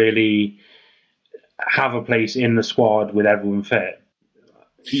repertoire to really have a place in the squad with everyone fit.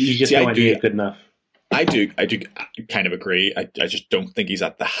 He's just not good enough. I do kind of agree. I just don't think he's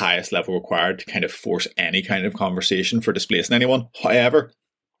at the highest level required to kind of force any kind of conversation for displacing anyone. However,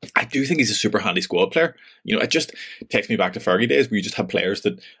 I do think he's a super handy squad player. You know, it just takes me back to Fergie days where you just have players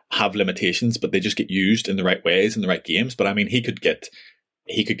that have limitations, but they just get used in the right ways in the right games. But I mean, he could get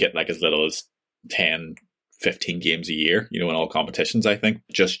like as little as 10, 15 games a year, you know, in all competitions, I think,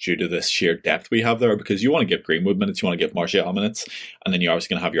 just due to this sheer depth we have there, because you want to give Greenwood minutes, you want to give Martial minutes, and then you're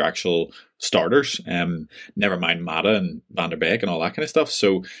obviously going to have your actual starters, never mind Mata and Van der Beek and all that kind of stuff.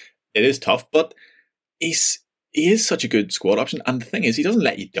 So it is tough, but he is such a good squad option. And the thing is, he doesn't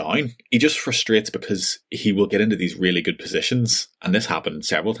let you down. He just frustrates because he will get into these really good positions. And this happened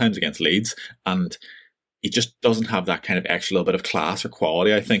several times against Leeds. And he just doesn't have that kind of extra little bit of class or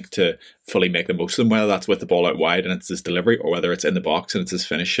quality, I think, to fully make the most of them, whether that's with the ball out wide and it's his delivery, or whether it's in the box and it's his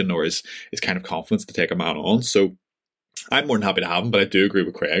finishing or his kind of confidence to take a man on. So I'm more than happy to have him, but I do agree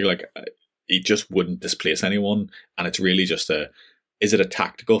with Craig. Like, he just wouldn't displace anyone. And it's really just is it a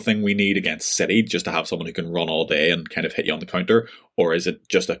tactical thing we need against City, just to have someone who can run all day and kind of hit you on the counter? Or is it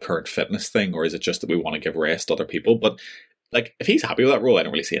just a current fitness thing? Or is it just that we want to give rest to other people? But like, if he's happy with that role, I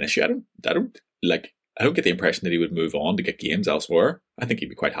don't really see an issue. I don't get the impression that he would move on to get games elsewhere. I think he'd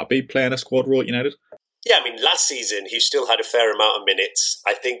be quite happy playing a squad role at United. Yeah, I mean, last season he still had a fair amount of minutes.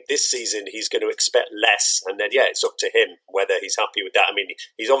 I think this season he's going to expect less, and then it's up to him whether he's happy with that. I mean,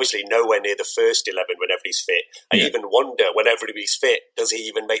 he's obviously nowhere near the first 11 whenever he's fit. I even wonder, whenever he's fit, does he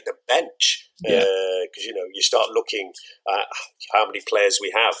even make the bench? Because you know, you start looking at how many players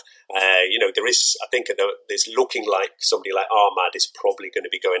we have. You know, there is, I think, there's looking like somebody like Ahmad is probably going to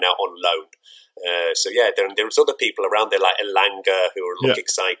be going out on loan. So there's other people around there like Elanga who look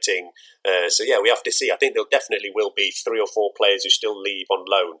exciting. So we have to see. I think there definitely will be 3 or 4 players who still leave on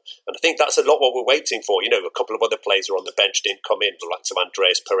loan, and I think that's a lot what we're waiting for. You know, a couple of other players who are on the bench didn't come in, the likes of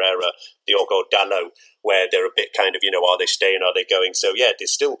Andreas Pereira, Diogo Dalot, where they're a bit kind of, you know, are they staying, are they going? So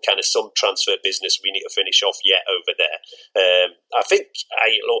there's still kind of some transfer business we need to finish off yet over there. I think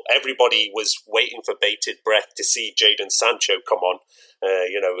everybody was waiting for bated breath to see Jadon Sancho come on.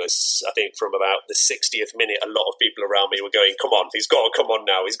 You know, I think from about the 60th minute, a lot of people around me were going, come on, he's got to come on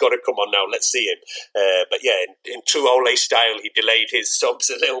now, let's see him. But in true Ole style, he delayed his subs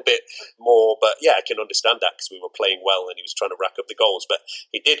a little bit more. But I can understand that because we were playing well and he was trying to rack up the goals. But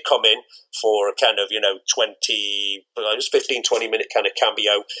he did come in for a kind of, you know, 15, 20 minute kind of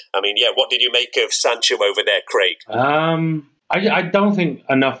cameo. I mean, what did you make of Sancho over there, Craig? I don't think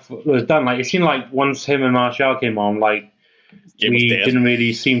enough was done. Like, it seemed like once him and Martial came on, like, we didn't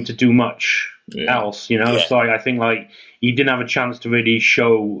really seem to do much else, you know. So I think like he didn't have a chance to really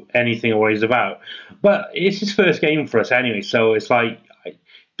show anything of what he's about. But it's his first game for us anyway, so it's like I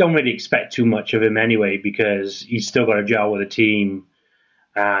don't really expect too much of him anyway, because he's still got to gel with the team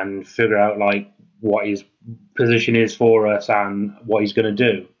and figure out like what his position is for us and what he's going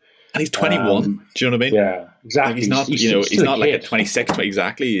to do. And he's 21. Do you know what I mean? Yeah, exactly. Like he's not, he's not like a 26,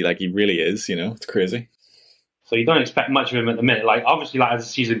 exactly. Like he really is, it's crazy. So you don't expect much of him at the minute. Like obviously, like as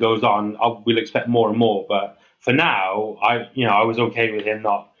the season goes on, we'll expect more and more. But for now, I was okay with him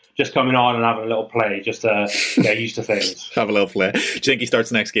not just coming on and having a little play just to get used to things. Have a little play. Do you think he starts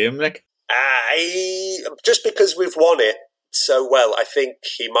the next game, Nick? Just because we've won it so well, I think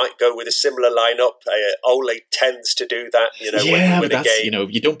he might go with a similar lineup. Ole tends to do that, when we win a game.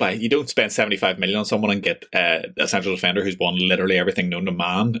 You don't spend 75 million on someone and get a central defender who's won literally everything known to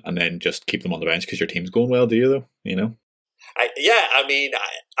man, and then just keep them on the bench because your team's going well, do you? Though,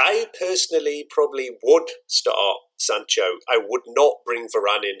 I personally probably would start Sancho. I would not bring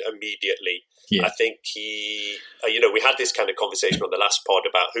Varane in immediately. Yeah. I think we had this kind of conversation on the last pod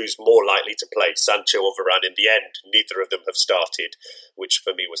about who's more likely to play, Sancho or Varane. In the end, neither of them have started, which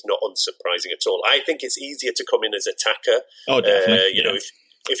for me was not unsurprising at all. I think it's easier to come in as attacker. Oh, definitely.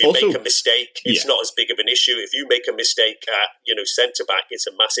 If you make a mistake, it's not as big of an issue. If you make a mistake at, centre-back, it's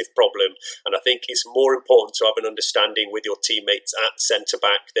a massive problem. And I think it's more important to have an understanding with your teammates at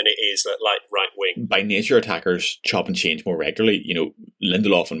centre-back than it is at, right wing. By nature, attackers chop and change more regularly.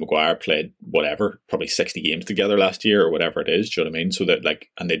 Lindelof and Maguire played, probably 60 games together last year or whatever it is. Do you know what I mean? So that,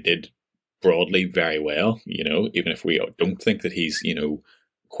 and they did broadly very well, even if we don't think that he's,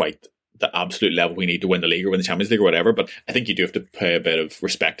 quite the absolute level we need to win the league or win the Champions League or whatever, but I think you do have to pay a bit of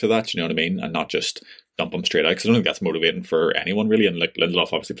respect to that, you know what I mean, and not just dump him straight out, because I don't think that's motivating for anyone really. And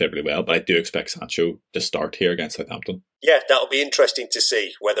Lindelof obviously played really well, but I do expect Sancho to start here against Southampton. Yeah, that'll be interesting to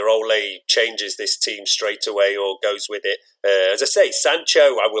see whether Ole changes this team straight away or goes with it. As I say,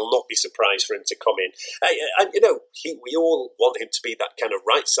 Sancho, I will not be surprised for him to come in. And we all want him to be that kind of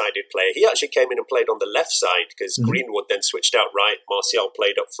right-sided player. He actually came in and played on the left side because Greenwood then switched out right. Martial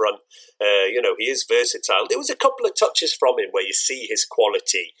played up front. He is versatile. There was a couple of touches from him where you see his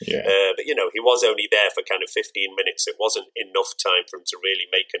quality. Yeah. But, he was only there for kind of 15 minutes. It wasn't enough time for him to really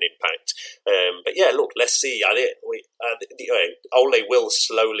make an impact. But yeah, look, let's see. Ole will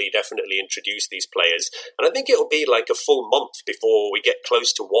slowly, definitely introduce these players. And I think it'll be like a full month before we get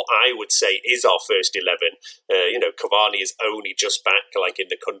close to what I would say is our first 11. Cavani is only just back, in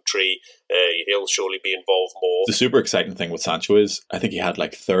the country. He'll surely be involved more. The super exciting thing with Sancho is I think he had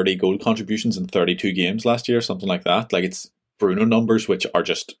 30 goal contributions in 32 games last year, something like that. It's Bruno numbers, which are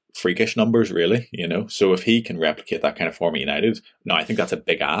just freakish numbers, really, So if he can replicate that kind of form at United, no, I think that's a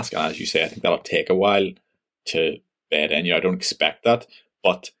big ask. And as you say, I think that'll take a while to bed in. I don't expect that,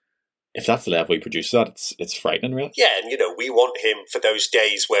 but if that's the level he produces at, it's frightening, really. Yeah, and we want him for those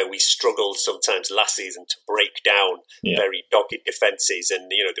days where we struggled sometimes last season to break down very dogged defences,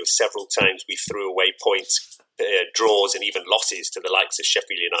 and there were several times we threw away points, draws and even losses to the likes of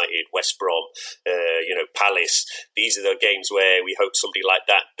Sheffield United, West Brom, Palace. These are the games where we hope somebody like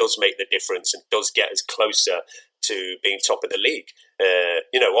that does make the difference and does get us closer to being top of the league.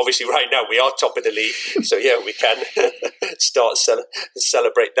 Obviously right now we are top of the league, so we can start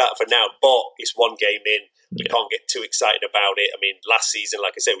celebrate that for now, but it's one game in. We can't get too excited about it. I mean, last season,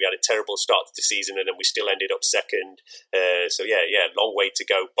 like I said, we had a terrible start to the season and then we still ended up second. Long way to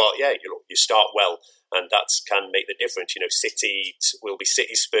go. But you start well, and that can make the difference. City will be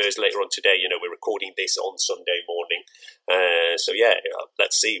City Spurs later on today. We're recording this on Sunday morning.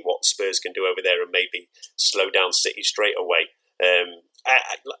 Let's see what Spurs can do over there and maybe slow down City straight away.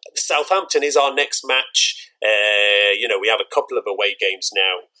 Southampton is our next match. We have a couple of away games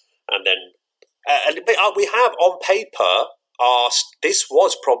now, and then we have on paper. This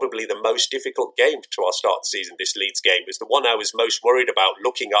was probably the most difficult game to our start of the season. This Leeds game was the one I was most worried about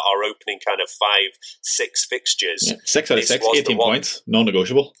looking at our opening kind of 5-6 fixtures. Yeah. 6 out of 6, 18 points,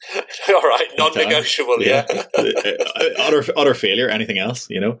 non-negotiable. All right, non-negotiable, yeah. utter failure, anything else,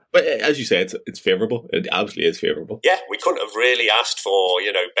 But as you say, it's favourable. It absolutely is favourable. Yeah, we couldn't have really asked for,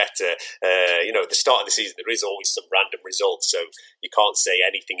 better. At the start of the season, there is always some random results, so you can't say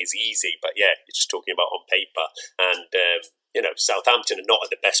anything is easy. But yeah, you're just talking about on paper. And Southampton are not at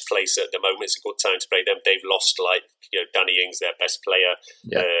the best place at the moment. It's a good time to play them. They've lost Danny Ings, their best player.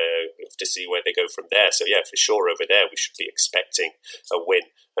 Yeah. We have to see where they go from there. So yeah, for sure over there we should be expecting a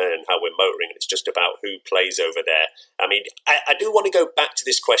win, and how we're motoring. And it's just about who plays over there. I mean, I do want to go back to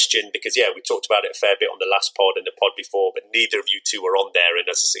this question because we talked about it a fair bit on the last pod and the pod before, but neither of you two were on there. And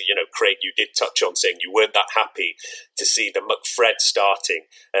as I say, Craig, you did touch on saying you weren't that happy to see the McFred starting.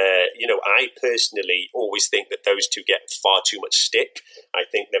 I personally always think that those two get far too much stick. I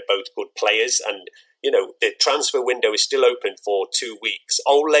think they're both good players, and the transfer window is still open for 2 weeks.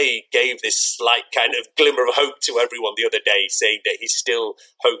 Ole gave this slight kind of glimmer of hope to everyone the other day, saying that he's still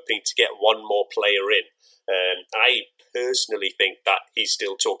hoping to get one more player in. I personally think that he's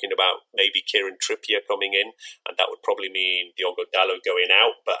still talking about maybe Kieran Trippier coming in, and that would probably mean Diogo Dalot going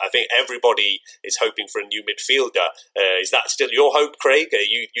out. But I think everybody is hoping for a new midfielder. Is that still your hope, Craig?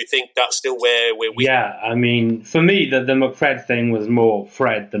 You think that's still where we're weak? Yeah, I mean, for me, the McFred thing was more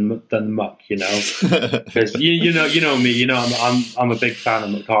Fred than Muck, because you know me, I'm a big fan of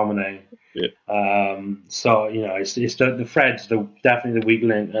McTominay. Yeah. So it's the Fred's definitely the weak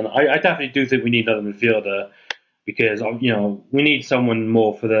link, and I definitely do think we need another midfielder, because we need someone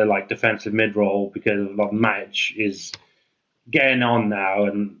more for the defensive mid role, because Matic is getting on now,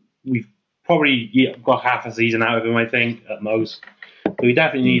 and we've probably got half a season out of him, I think, at most. So we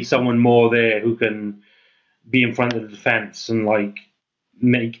definitely need someone more there who can be in front of the defense and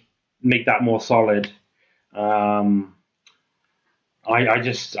make that more solid. I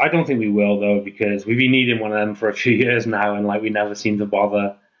don't think we will, though, because we've been needing one of them for a few years now, and we never seem to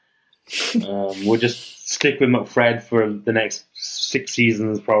bother. We'll just stick with McFred for the next 6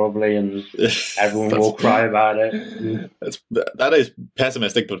 seasons probably, and everyone will cry about it. That is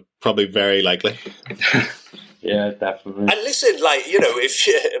pessimistic, but probably very likely. Yeah, definitely. And listen,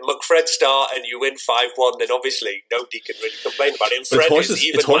 if McFred start and you win 5-1, then obviously nobody can really complain about it. And Fred has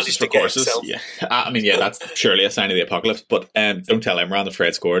even managed to get himself. Yeah, I mean, that's surely a sign of the apocalypse. But don't tell Imran if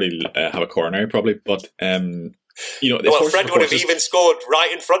Fred scored, he'll have a coronary probably. But Fred would have even scored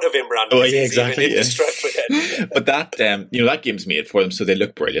right in front of Imran. Oh, yeah, exactly. Yeah. But that game's made for them, so they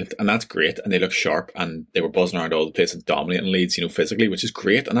look brilliant, and that's great, and they look sharp, and they were buzzing around all the place and dominating Leeds, physically, which is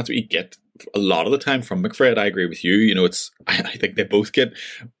great, and that's what you get a lot of the time from McFred. I agree with you. I think they both get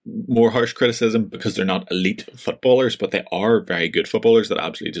more harsh criticism because they're not elite footballers, but they are very good footballers that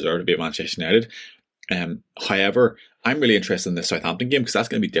absolutely deserve to be at Manchester United. However, I'm really interested in this Southampton game, because that's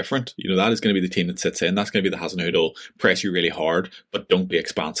going to be different. That is going to be the team that sits in. That's going to be the Hasenhüttl who'll press you really hard, but don't be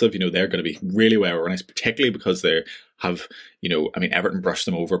expansive. They're going to be really well organized, particularly because they have, Everton brushed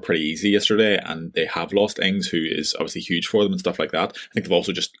them over pretty easy yesterday, and they have lost Ings, who is obviously huge for them and stuff like that. I think they've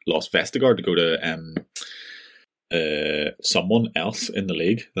also just lost Vestergaard to go to someone else in the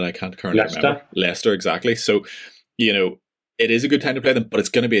league that I can't currently remember. Leicester, exactly. So, it is a good time to play them, but it's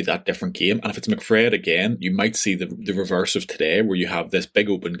going to be that different game. And if it's McFred again, you might see the reverse of today, where you have this big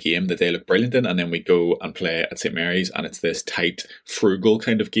open game that they look brilliant in, and then we go and play at St Mary's, and it's this tight, frugal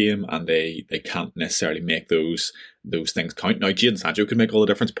kind of game, and they can't necessarily make those things count. Now, Jadon Sancho could make all the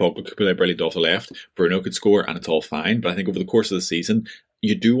difference. Pogba could play brilliant off the left. Bruno could score, and it's all fine. But I think over the course of the season,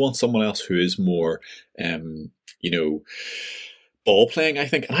 you do want someone else who is more, ball playing, I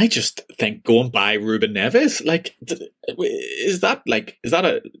think. And I just think going by Ruben Neves, is that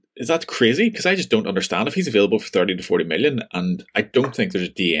crazy? Because I just don't understand. If he's available for 30 to 40 million, and I don't think there's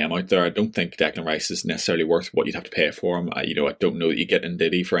a DM out there, I don't think Declan Rice is necessarily worth what you'd have to pay for him. I don't know that you get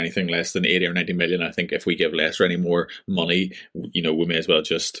Ndidi for anything less than 80 or 90 million. I think if we give Leicester any more money, we may as well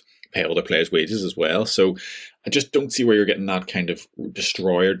just pay other players' wages as well. So I just don't see where you're getting that kind of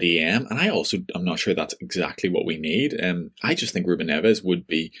destroyer DM. And I'm not sure that's exactly what we need. I just think Ruben Neves would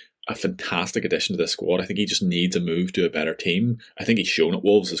be a fantastic addition to this squad. I think he just needs a move to a better team. I think he's shown at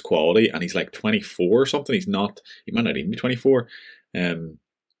Wolves his quality, and he's 24 or something. He might not even be 24.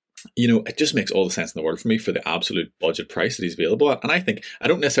 It just makes all the sense in the world for me for the absolute budget price that he's available at. And I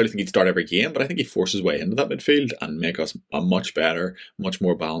don't necessarily think he'd start every game, but I think he forces his way into that midfield and make us a much better, much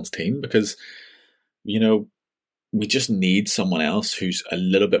more balanced team, because, we just need someone else who's a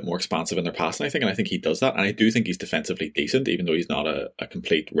little bit more expansive in their passing, I think, and I think he does that. And I do think he's defensively decent, even though he's not a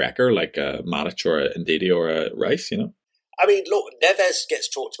complete wrecker like a Matic or a Ndidi or a Rice, I mean, look, Neves gets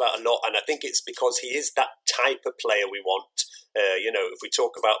talked about a lot, and I think it's because he is that type of player we want. If we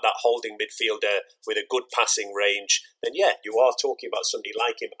talk about that holding midfielder with a good passing range, then yeah, you are talking about somebody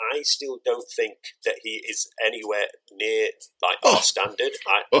like him. I still don't think that he is anywhere near our standard.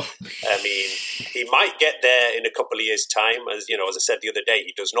 I mean, he might get there in a couple of years' time. As I said the other day,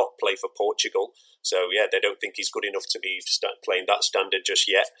 he does not play for Portugal. So, yeah, they don't think he's good enough to be playing that standard just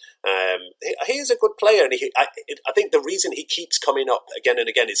yet. He is a good player, and I think the reason he keeps coming up again and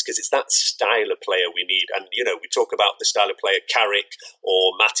again is because it's that style of player we need. And, we talk about the style of player Carrick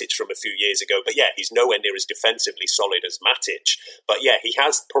or Matic from a few years ago, but yeah, he's nowhere near as defensively solid as Matic. But yeah, he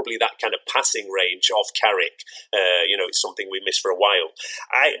has probably that kind of passing range of Carrick. It's something we missed for a while.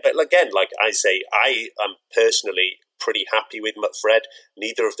 But again, like I say, I am personally pretty happy with McFred.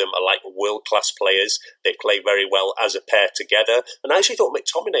 Neither of them are like world-class players. They play very well as a pair together. And I actually thought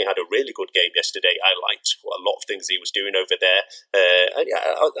McTominay had a really good game yesterday. I liked a lot of things he was doing over there.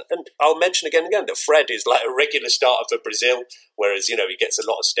 And I'll mention again and again that Fred is like a regular starter for Brazil, whereas, he gets a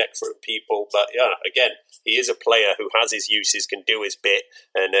lot of stick from people. But, again, he is a player who has his uses, can do his bit.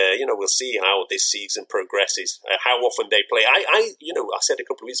 And, we'll see how this season progresses, how often they play. I said a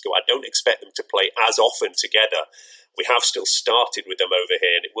couple of weeks ago, I don't expect them to play as often together. We have still started with them over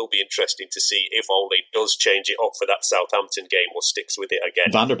here, and it will be interesting to see if Ole does change it up for that Southampton game or sticks with it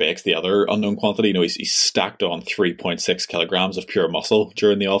again. Van der Beek's the other unknown quantity. He's stacked on 3.6 kilograms of pure muscle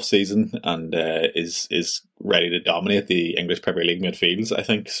during the off-season and is ready to dominate the English Premier League midfields, I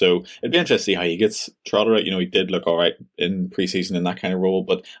think. So it'd be interesting to see how he gets trotted out. He did look all right in pre-season in that kind of role,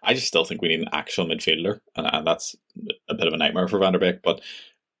 but I just still think we need an actual midfielder, and that's a bit of a nightmare for Van der Beek, but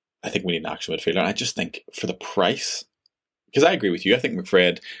I think we need an actual midfielder. And I just think for the price, because I agree with you, I think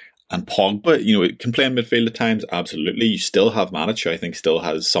McFred and Pogba, can play in midfield at times, absolutely. You still have Matic, who I think still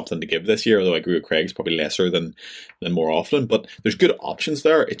has something to give this year, although I agree with Craig's probably lesser than more often. But there's good options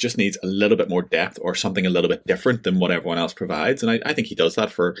there. It just needs a little bit more depth or something a little bit different than what everyone else provides. And I think he does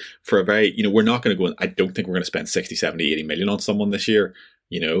that for a very, we're not going to go, I don't think we're going to spend 60, 70, 80 million on someone this year,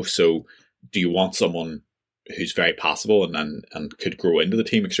 so do you want someone who's very passable and could grow into the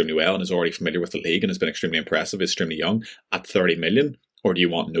team extremely well and is already familiar with the league and has been extremely impressive, extremely young, at 30 million? Or do you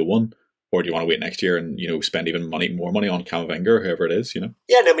want no one? Or do you want to wait next year and, spend even more money on Camavinga or whoever it is,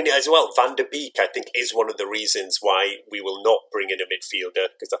 Yeah, and I mean, as well, Van der Beek, I think, is one of the reasons why we will not bring in a midfielder,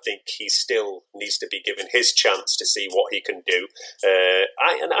 because I think he still needs to be given his chance to see what he can do.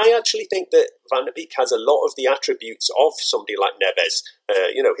 I actually think that Van der Beek has a lot of the attributes of somebody like Neves.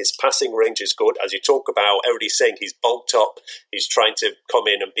 His passing range is good. As you talk about, everybody's saying he's bulked up. He's trying to come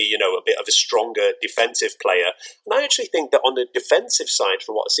in and be, a bit of a stronger defensive player. And I actually think that on the defensive side,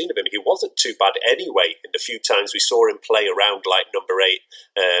 from what I've seen of him, he wasn't too bad anyway. In the few times we saw him play around like number 8,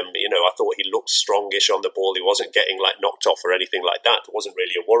 I thought he looked strongish on the ball. He wasn't getting knocked off or anything like that. It wasn't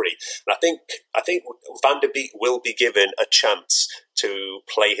really a worry. And I think Van der Beek will be given a chance to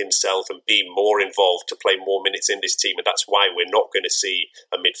play himself and be more involved, to play more minutes in this team. And that's why we're not going to see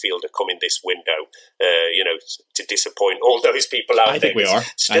a midfielder come in this window, to disappoint all those people out there. I think we are,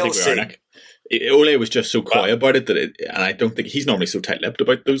 Nick. Ole was just so coy about it, and I don't think he's normally so tight-lipped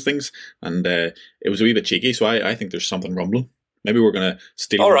about those things, and it was a wee bit cheeky, so I think there's something rumbling. Maybe we're going to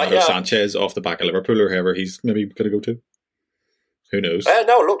steal Renato Sanchez off the back of Liverpool or whoever he's maybe going to go to. Who knows?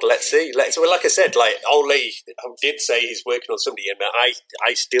 No, look, let's see. Well, like I said, Ole did say he's working on somebody, and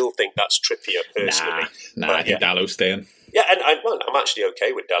I still think that's Trippier personally. Nah, I think Dallow's staying. Yeah, and I'm actually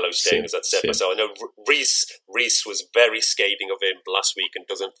okay with Dalot staying, as I'd said myself. I know Reece was very scathing of him last week and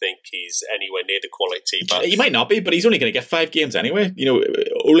doesn't think he's anywhere near the quality. But he might not be, but he's only going to get 5 games anyway.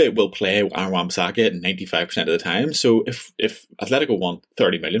 Ole will play Aaron Wan-Bissaka 95% of the time. So if Atletico want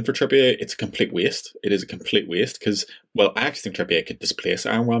 30 million for Trippier, it's a complete waste. It is a complete waste because, I actually think Trippier could displace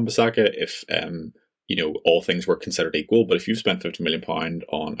Aaron Wan-Bissaka if all things were considered equal. But if you've spent £50 million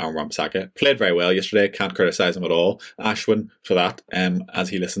on Aaron Wan-Bissaka, played very well yesterday, can't criticise him at all, Ashwin, for that, as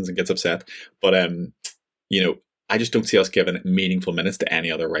he listens and gets upset. But, I just don't see us giving meaningful minutes to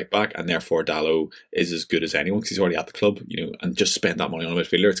any other right back, and therefore Dalot is as good as anyone because he's already at the club, and just spend that money on a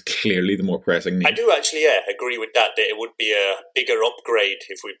midfielder. It's clearly the more pressing need. I do actually, agree with that it would be a bigger upgrade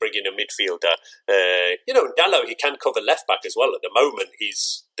if we bring in a midfielder. Dalot, he can cover left back as well. At the moment,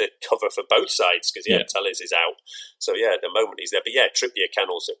 he's the cover for both sides because Telles is out. So at the moment he's there. But Trippier can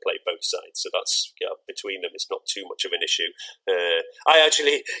also play both sides. So that's between them, it's not too much of an issue. I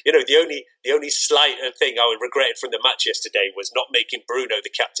actually, the only slight thing I regretted from the match yesterday was not making Bruno the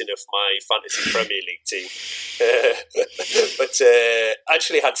captain of my fantasy Premier League team. But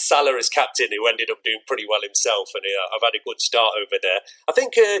actually had Salah as captain, who ended up doing pretty well himself, and I've had a good start over there. I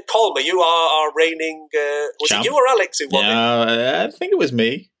think Colmer, you are our reigning. Was Champ. It you or Alex who won it? I think it was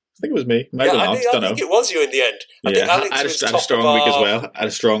me. I think it was you in the end. I think Alex I had a strong week as well. I had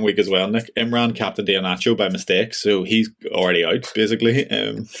a strong week as well, Nick. Imran captained Iheanacho by mistake, so he's already out basically.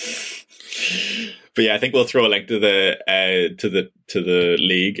 But I think we'll throw a link to the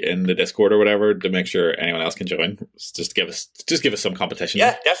league in the Discord or whatever to make sure anyone else can join. Just give us some competition.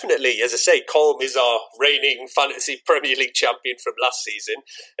 Yeah, definitely. As I say, Colm is our reigning fantasy Premier League champion from last season.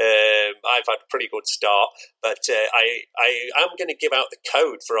 I've had a pretty good start, but I am going to give out the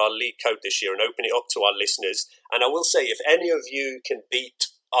code for our league code this year and open it up to our listeners. And I will say, if any of you can beat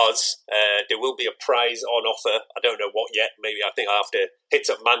us. There will be a prize on offer. I don't know what yet. Maybe I think I have to hit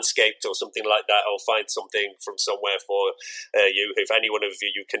up Manscaped or something like that. I'll find something from somewhere for you. If any one of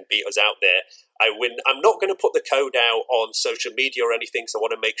you can beat us out there, I win. I'm not going to put the code out on social media or anything, so I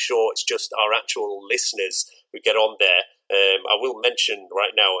want to make sure it's just our actual listeners who get on there. I will mention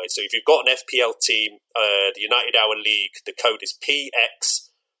right now, so if you've got an FPL team, the United Hour League, the code is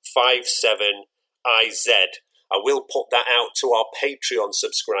PX57IZ. I will put that out to our Patreon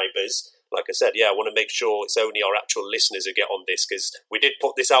subscribers. Like I said, I want to make sure it's only our actual listeners who get on this, because we did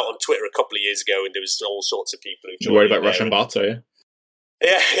put this out on Twitter a couple of years ago and there was all sorts of people who joined. You're worried about Russian bots, are you?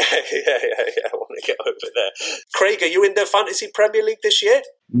 Yeah, I want to get over there. Craig, are you in the Fantasy Premier League this year?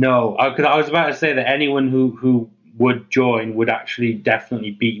 No, because I was about to say that anyone who would join would actually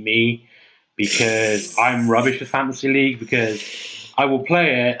definitely beat me, because I'm rubbish at Fantasy League, because I will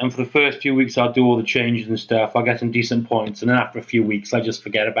play it and for the first few weeks I'll do all the changes and stuff. I'll get some decent points, and then after a few weeks I just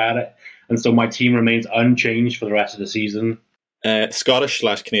forget about it. And so my team remains unchanged for the rest of the season.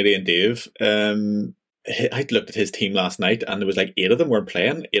 Scottish/Canadian Dave, I looked at his team last night and there was like 8 of them weren't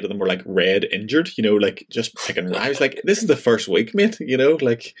playing. 8 of them were like red injured, like just picking. I was like, this is the first week, mate,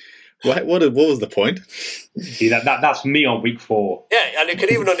 like what was the point? See, that's me on week 4. Yeah, and I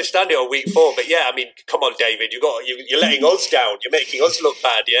can even understand it on week 4. But yeah, I mean, come on, David, you're letting us down. You're making us look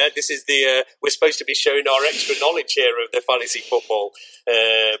bad. Yeah, this is we're supposed to be showing our extra knowledge here of the fantasy football.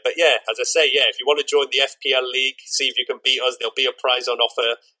 But yeah, as I say, if you want to join the FPL League, see if you can beat us. There'll be a prize on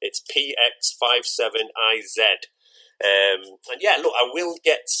offer. It's PX57IZ. And look, I will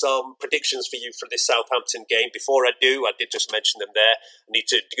get some predictions for you for this Southampton game. Before I do, I did just mention them there. I need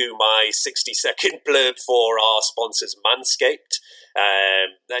to do my 60-second blurb for our sponsors, Manscaped.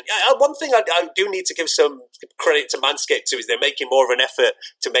 One thing I do need to give some credit to Manscaped too is they're making more of an effort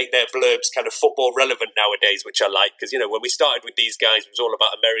to make their blurbs kind of football relevant nowadays, which I like, because when we started with these guys, it was all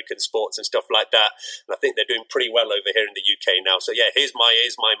about American sports and stuff like that, and I think they're doing pretty well over here in the UK now. So here's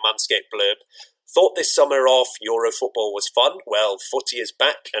my Manscaped blurb. Thought this summer off Euro football was fun? Well, footy is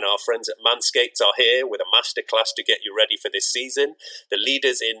back, and our friends at Manscaped are here with a masterclass to get you ready for this season. The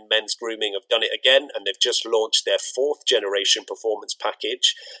leaders in men's grooming have done it again, and they've just launched their 4th generation performance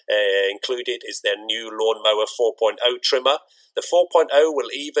package. Included is their new Lawnmower 4.0 trimmer. The 4.0 will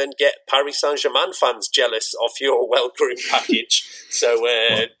even get Paris Saint-Germain fans jealous of your well-groomed package. So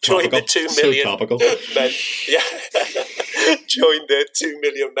join the 2 million men. Join the 2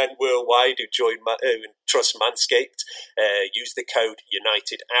 million men worldwide who trust Manscaped. Use the code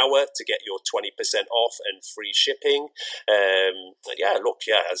UnitedHour to get your 20% off and free shipping.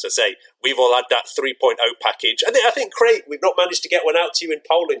 As I say, we've all had that 3.0 package. I think, Craig, we've not managed to get one out to you in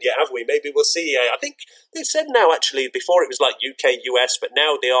Poland yet, have we? Maybe we'll see. I think they said now, actually, before it was like UK, US, but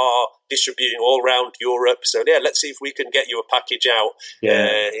now they are distributing all around Europe. So, let's see if we can get you a package out.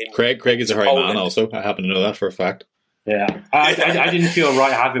 Craig is a hard man also. I happen to know that for a fact. Yeah, I didn't feel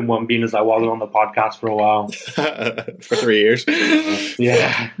right having one, being as I wasn't on the podcast for a while. For 3 years.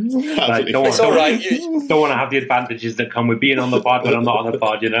 Yeah. It's all right. Don't want to have the advantages that come with being on the pod when I'm not on the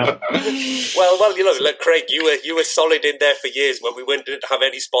pod, Well, look, Craig, you were solid in there for years when we didn't have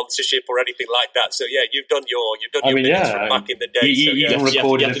any sponsorship or anything like that. So, you've done your minutes from back in the day. You even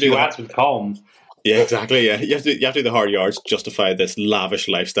recorded a few ads with Colm. Yeah, exactly. Yeah, you have to do the hard yards to justify this lavish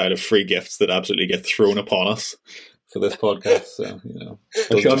lifestyle of free gifts that absolutely get thrown upon us for this podcast. So,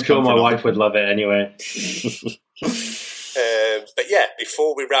 I'm sure my wife would love it anyway. But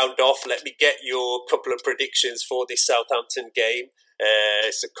before we round off, let me get your couple of predictions for this Southampton game.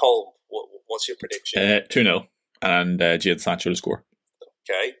 So, Colm, what's your prediction? 2-0, and Jadon Sancho to score.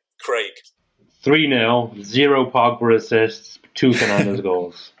 Okay, Craig. 3-0, 0 Pogba assists, 2 Fernandes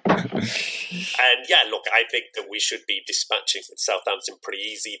goals. And look, I think that we should be dispatching Southampton pretty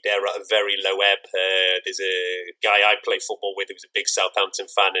easy. They're at a very low ebb. There's a guy I play football with who's a big Southampton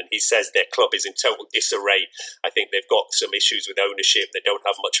fan, and he says their club is in total disarray. I think they've got some issues with ownership. They don't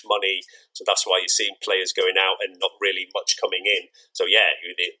have much money, so that's why you're seeing players going out and not really much coming in. So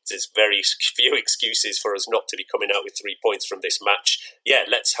there's very few excuses for us not to be coming out with 3 points from this match.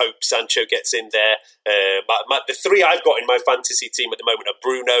 Let's hope Sancho gets in there. The 3 I've got in my fantasy team at the moment are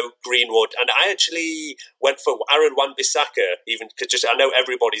Bruno, Greenwood, and I actually went for Aaron Wan-Bissaka, even because I know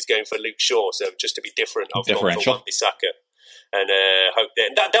everybody's going for Luke Shaw, so just to be different, I've gone for Wan-Bissaka. And hope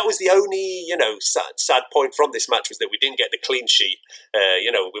that was the only sad point from this match, was that we didn't get the clean sheet.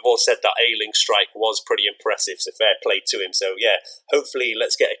 We've all said that Ayling strike was pretty impressive, so fair play to him. So hopefully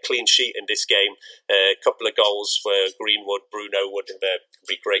let's get a clean sheet in this game. A couple of goals for Greenwood, Bruno would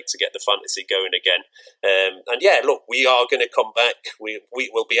be great to get the fantasy going again. Look, we are going to come back. We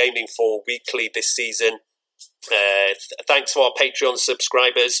will be aiming for weekly this season. Thanks to our Patreon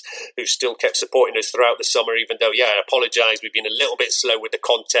subscribers who still kept supporting us throughout the summer, even though, I apologise, we've been a little bit slow with the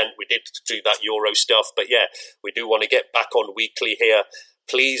content. We did do that Euro stuff, but we do want to get back on weekly here.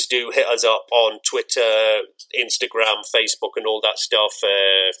 Please do hit us up on Twitter, Instagram, Facebook and all that stuff.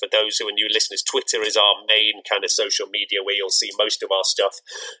 For those who are new listeners, Twitter is our main kind of social media where you'll see most of our stuff.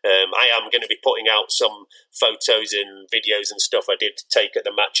 I am going to be putting out some photos and videos and stuff I did take at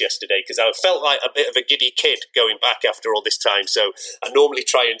the match yesterday because I felt like a bit of a giddy kid going back after all this time. So I normally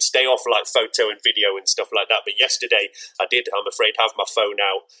try and stay off like photo and video and stuff like that. But yesterday I did, I'm afraid, have my phone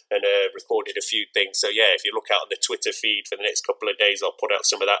out and recorded a few things. So if you look out on the Twitter feed for the next couple of days, I'll put out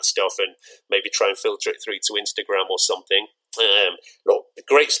some of that stuff and maybe try and filter it through to Instagram or something. Look, a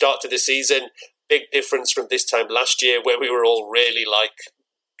great start to the season. Big difference from this time last year where we were all really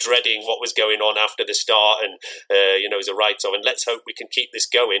dreading what was going on after the start and, as a write-off. And let's hope we can keep this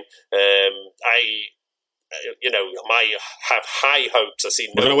going. I have high hopes. I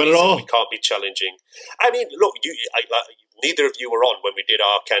see no reason we can't be challenging. I mean, look, neither of you were on when we did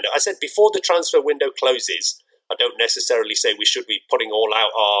our I said before the transfer window closes, I don't necessarily say we should be putting all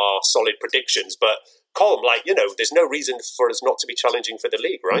out our solid predictions, but Colm, there's no reason for us not to be challenging for the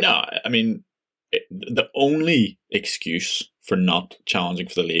league, right? No, I mean, the only excuse for not challenging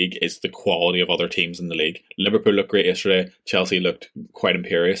for the league is the quality of other teams in the league. Liverpool looked great yesterday. Chelsea looked quite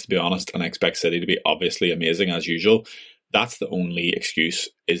imperious, to be honest, and I expect City to be obviously amazing as usual. That's the only excuse,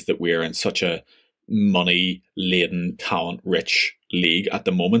 is that we're in such a money-laden, talent-rich league at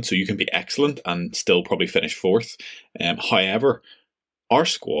the moment, so you can be excellent and still probably finish fourth. However, our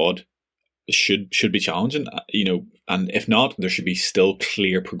squad should be challenging, and if not, there should be still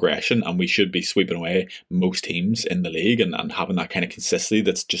clear progression, and we should be sweeping away most teams in the league and having that kind of consistency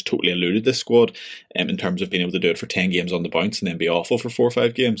that's just totally eluded this squad in terms of being able to do it for 10 games on the bounce and then be awful for 4 or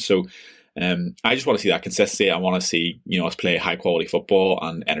 5 games. So I just want to see that consistency. I want to see, us play high quality football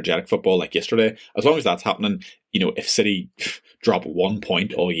and energetic football like yesterday. As long as that's happening, if City drop 1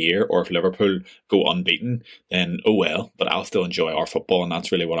 point all year or if Liverpool go unbeaten, then oh well, but I'll still enjoy our football, and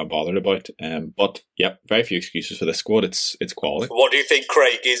that's really what I'm bothered about. But very few excuses for this squad. It's quality. What do you think,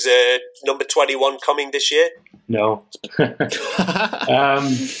 Craig? Is number 21 coming this year? No. But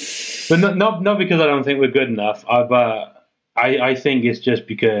not because I don't think we're good enough, but I think it's just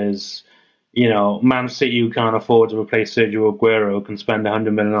because Man City, who can't afford to replace Sergio Aguero, can spend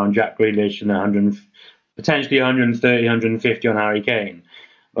 100 million on Jack Grealish and potentially 130, 150 on Harry Kane.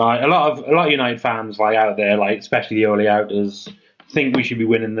 A lot of United fans out there, especially the early outers, think we should be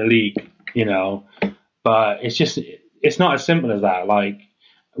winning the league, But it's not as simple as that.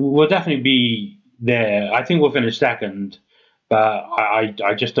 We'll definitely be there. I think we'll finish second, but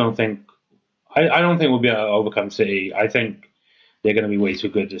I just don't think I don't think we'll be able to overcome City. I think they're going to be way too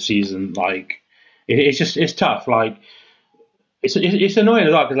good this season. It's tough. It's annoying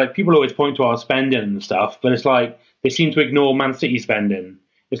as well because people always point to our spending and stuff, but it's they seem to ignore Man City spending.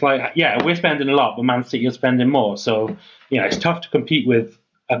 It's we're spending a lot, but Man City are spending more. So it's tough to compete with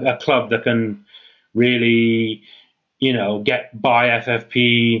a club that can really buy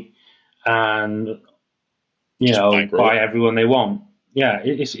FFP and buy everyone they want.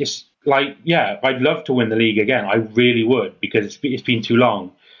 It's I'd love to win the league again. I really would, because it's been too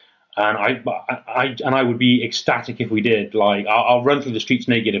long. And I would be ecstatic if we did. I'll run through the streets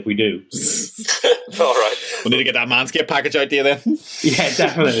naked if we do. All right. We need to get that Manscaped package out to you then. Yeah,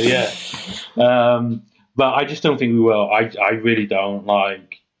 definitely, yeah. But I just don't think we will. I really don't.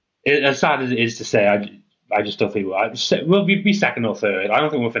 As sad as it is to say, I just don't think we'll be second or third. I don't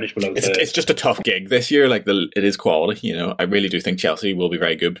think we'll finish below third. It's just a tough gig this year. It is quality. I really do think Chelsea will be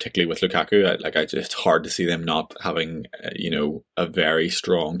very good, particularly with Lukaku. It's hard to see them not having a very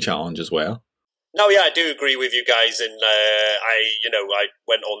strong challenge as well. No, I do agree with you guys, and I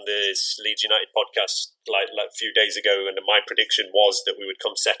went on this Leeds United podcast like a few days ago, and my prediction was that we would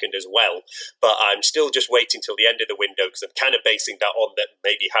come second as well. But I'm still just waiting till the end of the window because I'm kind of basing that on that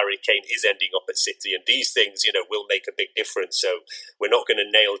maybe Harry Kane is ending up at City, and these things, will make a big difference. So we're not going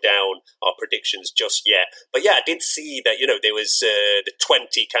to nail down our predictions just yet. But I did see that there was the 20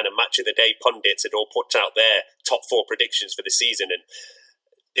 kind of match of the day pundits had all put out their top 4 predictions for the season, and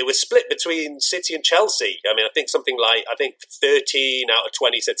it was split between City and Chelsea. I mean, I think something 13 out of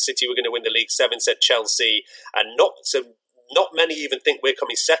 20 said City were going to win the league, 7 said Chelsea, and not many even think we're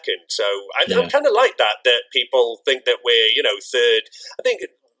coming second. So I'm kind of like that people think that we're, third. I think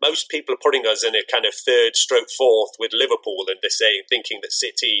most people are putting us in a kind of third stroke fourth with Liverpool, and they're thinking that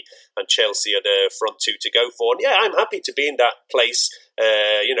City and Chelsea are the front two to go for. And yeah, I'm happy to be in that place.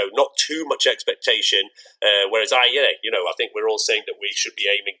 Not too much expectation. Whereas I think we're all saying that we should be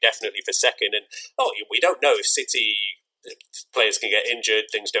aiming definitely for second. And we don't know if City players can get injured,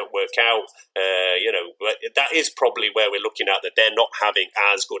 things don't work out. That is probably where we're looking at, that they're not having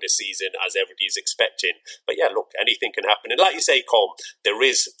as good a season as everybody's expecting. But yeah, look, anything can happen. And like you say, Colm, there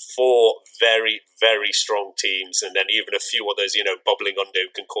is 4 very, very strong teams, and then even a few others, bubbling under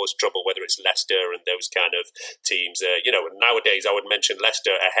who can cause trouble, whether it's Leicester and those kind of teams. Nowadays I would mention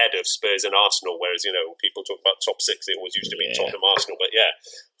Leicester ahead of Spurs and Arsenal, whereas, people talk about top 6, it always used to be Tottenham, Arsenal. But yeah,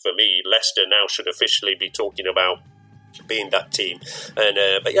 for me, Leicester now should officially be talking about being that team.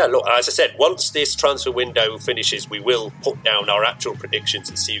 And but yeah, look, as I said, once this transfer window finishes, we will put down our actual predictions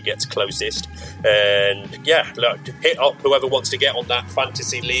and see who gets closest. And yeah, look, hit up whoever wants to get on that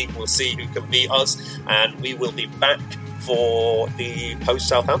fantasy league. We'll see who can beat us, and we will be back for the post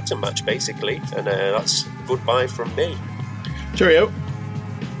Southampton match basically. And that's goodbye from me. Cheerio.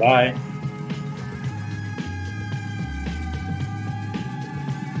 Bye.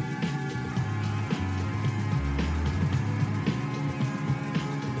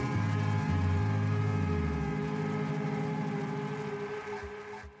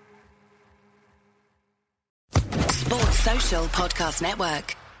 Social Podcast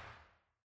Network.